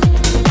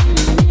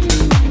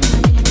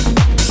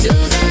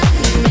 Sugar,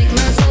 you make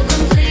my soul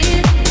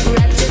complete.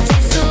 Rapture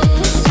tastes so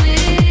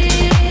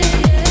sweet.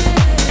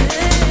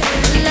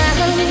 La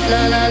la la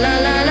la la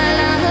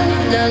la la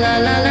la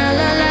la la la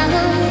la la.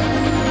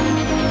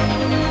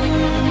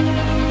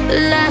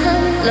 La la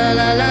la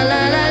la la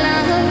la la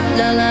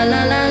la la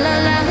la la la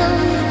la.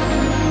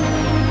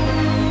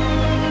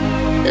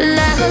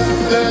 La la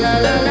la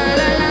la la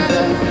la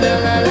la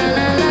la la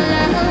la la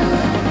la.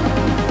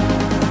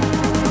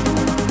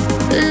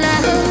 La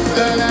la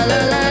la la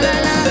la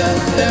la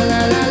la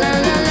la la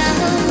la la.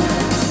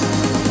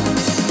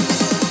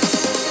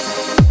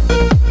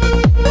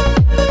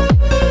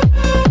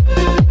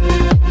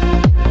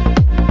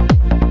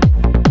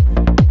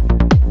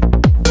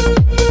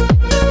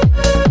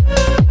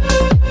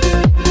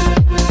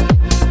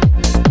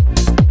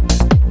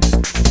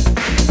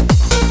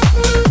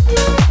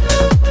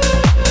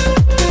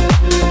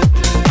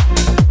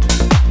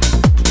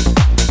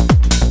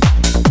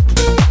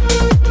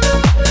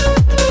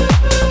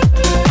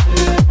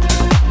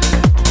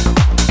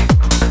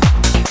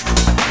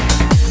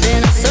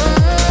 Then I soar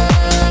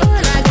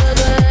like a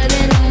bird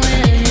in the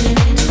wind.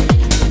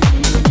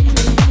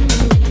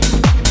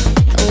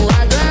 Oh,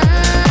 I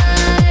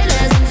glide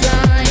as I'm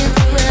flying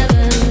through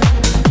heaven.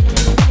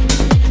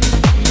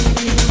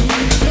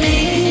 Me,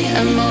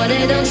 I'm more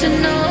than don't you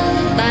know.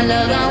 My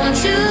love, I want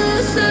you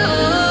so.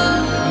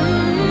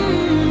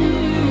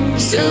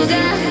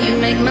 Sugar, you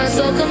make my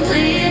soul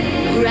complete.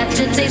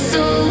 Rapture tastes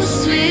so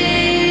sweet.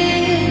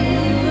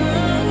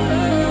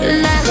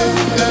 La la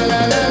la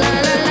la la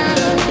la la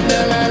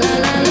la la la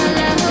la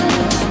la.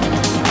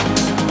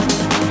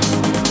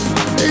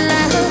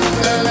 La la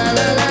la la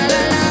la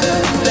la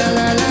la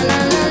la la la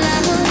la la.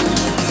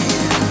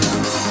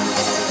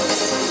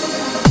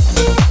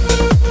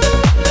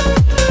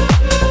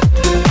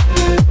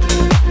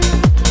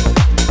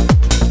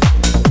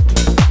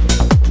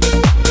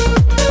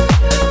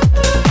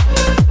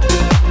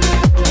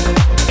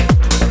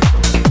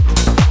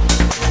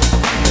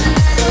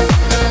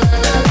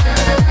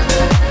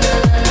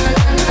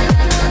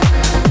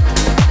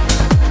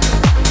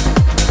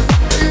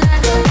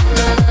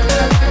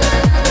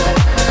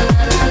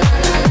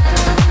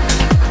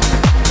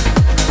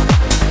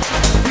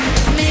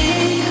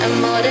 Me, I'm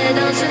more than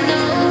don't you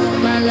know.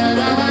 My love,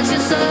 I want you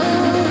so.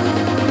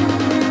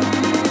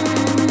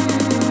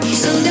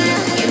 Sugar,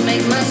 you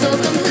make my soul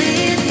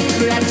complete.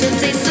 Rapture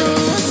tastes so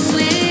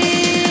sweet.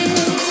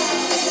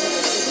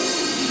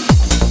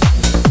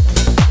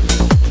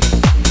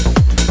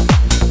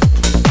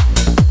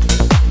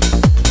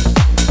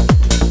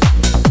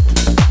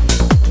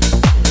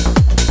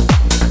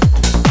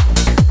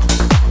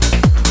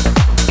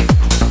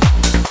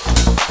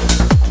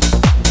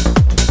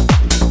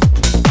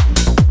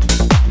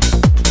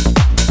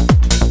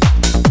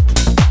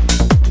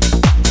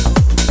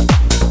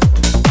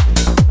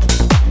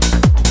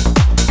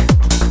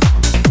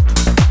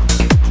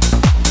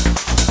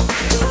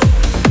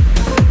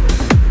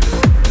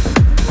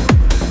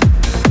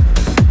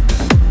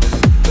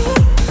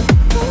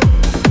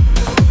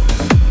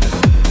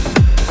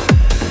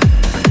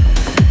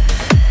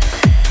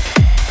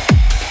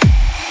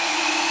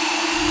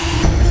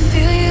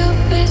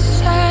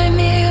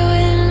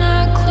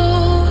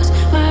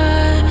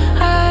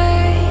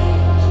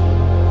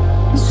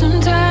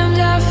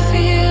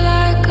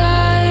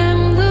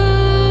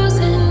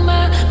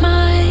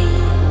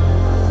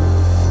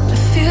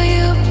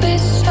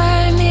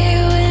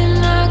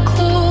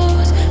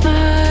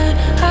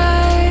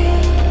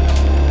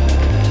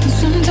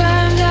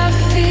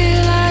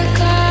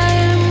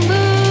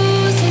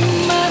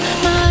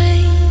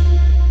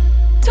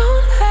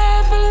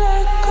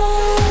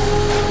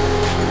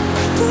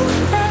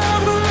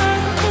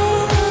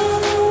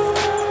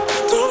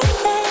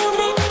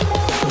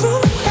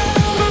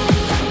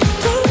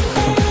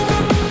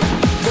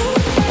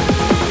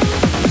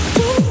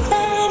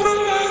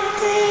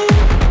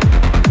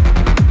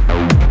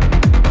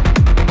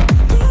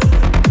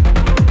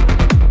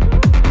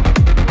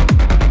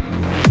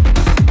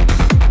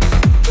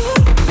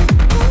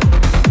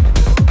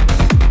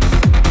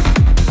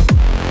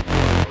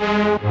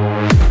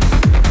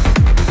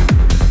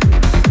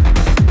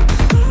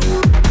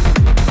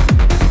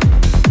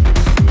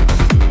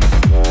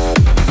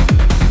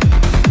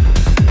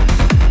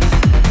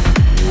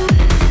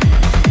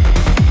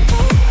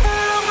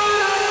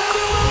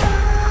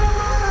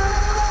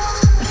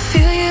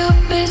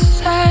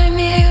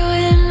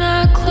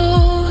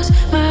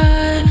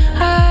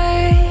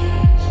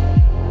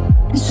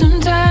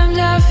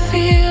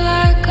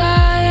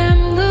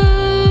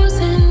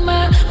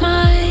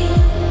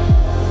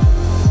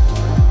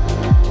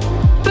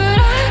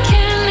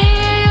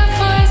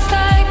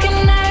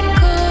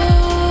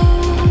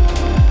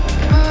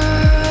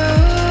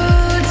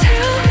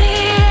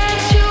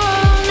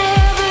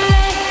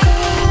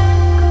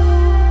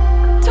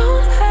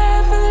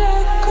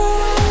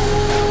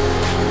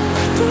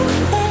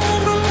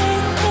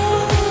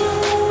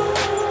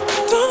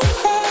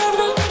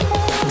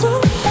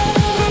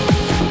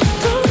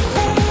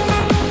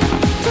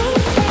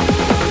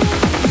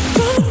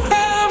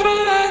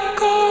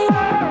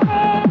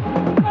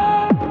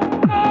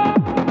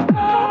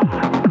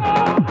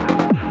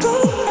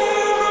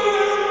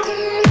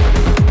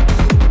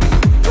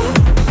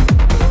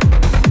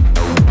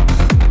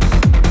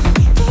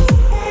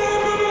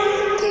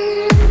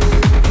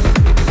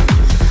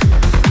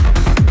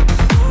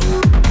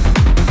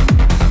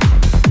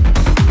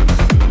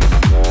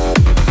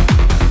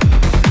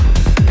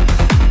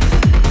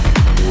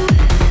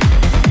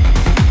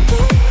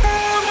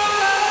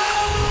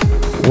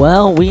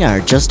 Well, we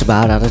are just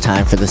about out of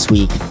time for this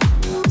week.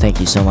 Thank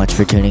you so much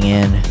for tuning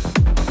in.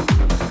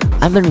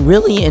 I've been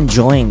really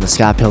enjoying the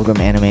Scott Pilgrim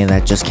anime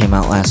that just came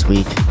out last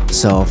week.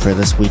 So for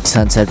this week's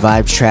Sunset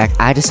Vibes track,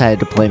 I decided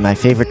to play my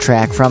favorite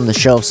track from the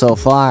show so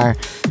far.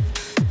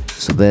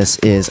 So this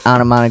is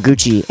Anna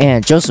Monoguchi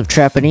and Joseph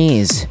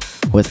Trapanese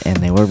with And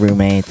They Were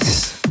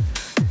Roommates.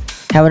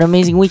 Have an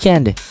amazing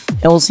weekend,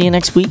 and we'll see you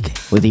next week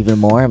with even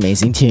more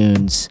amazing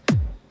tunes.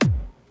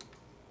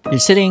 You're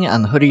sitting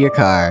on the hood of your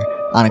car,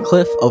 on a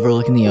cliff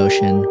overlooking the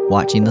ocean,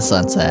 watching the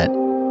sunset.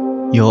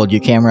 You hold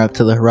your camera up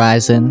to the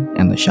horizon,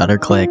 and the shutter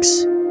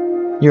clicks.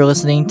 You're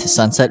listening to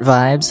Sunset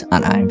Vibes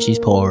on iMG's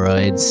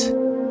Polaroids.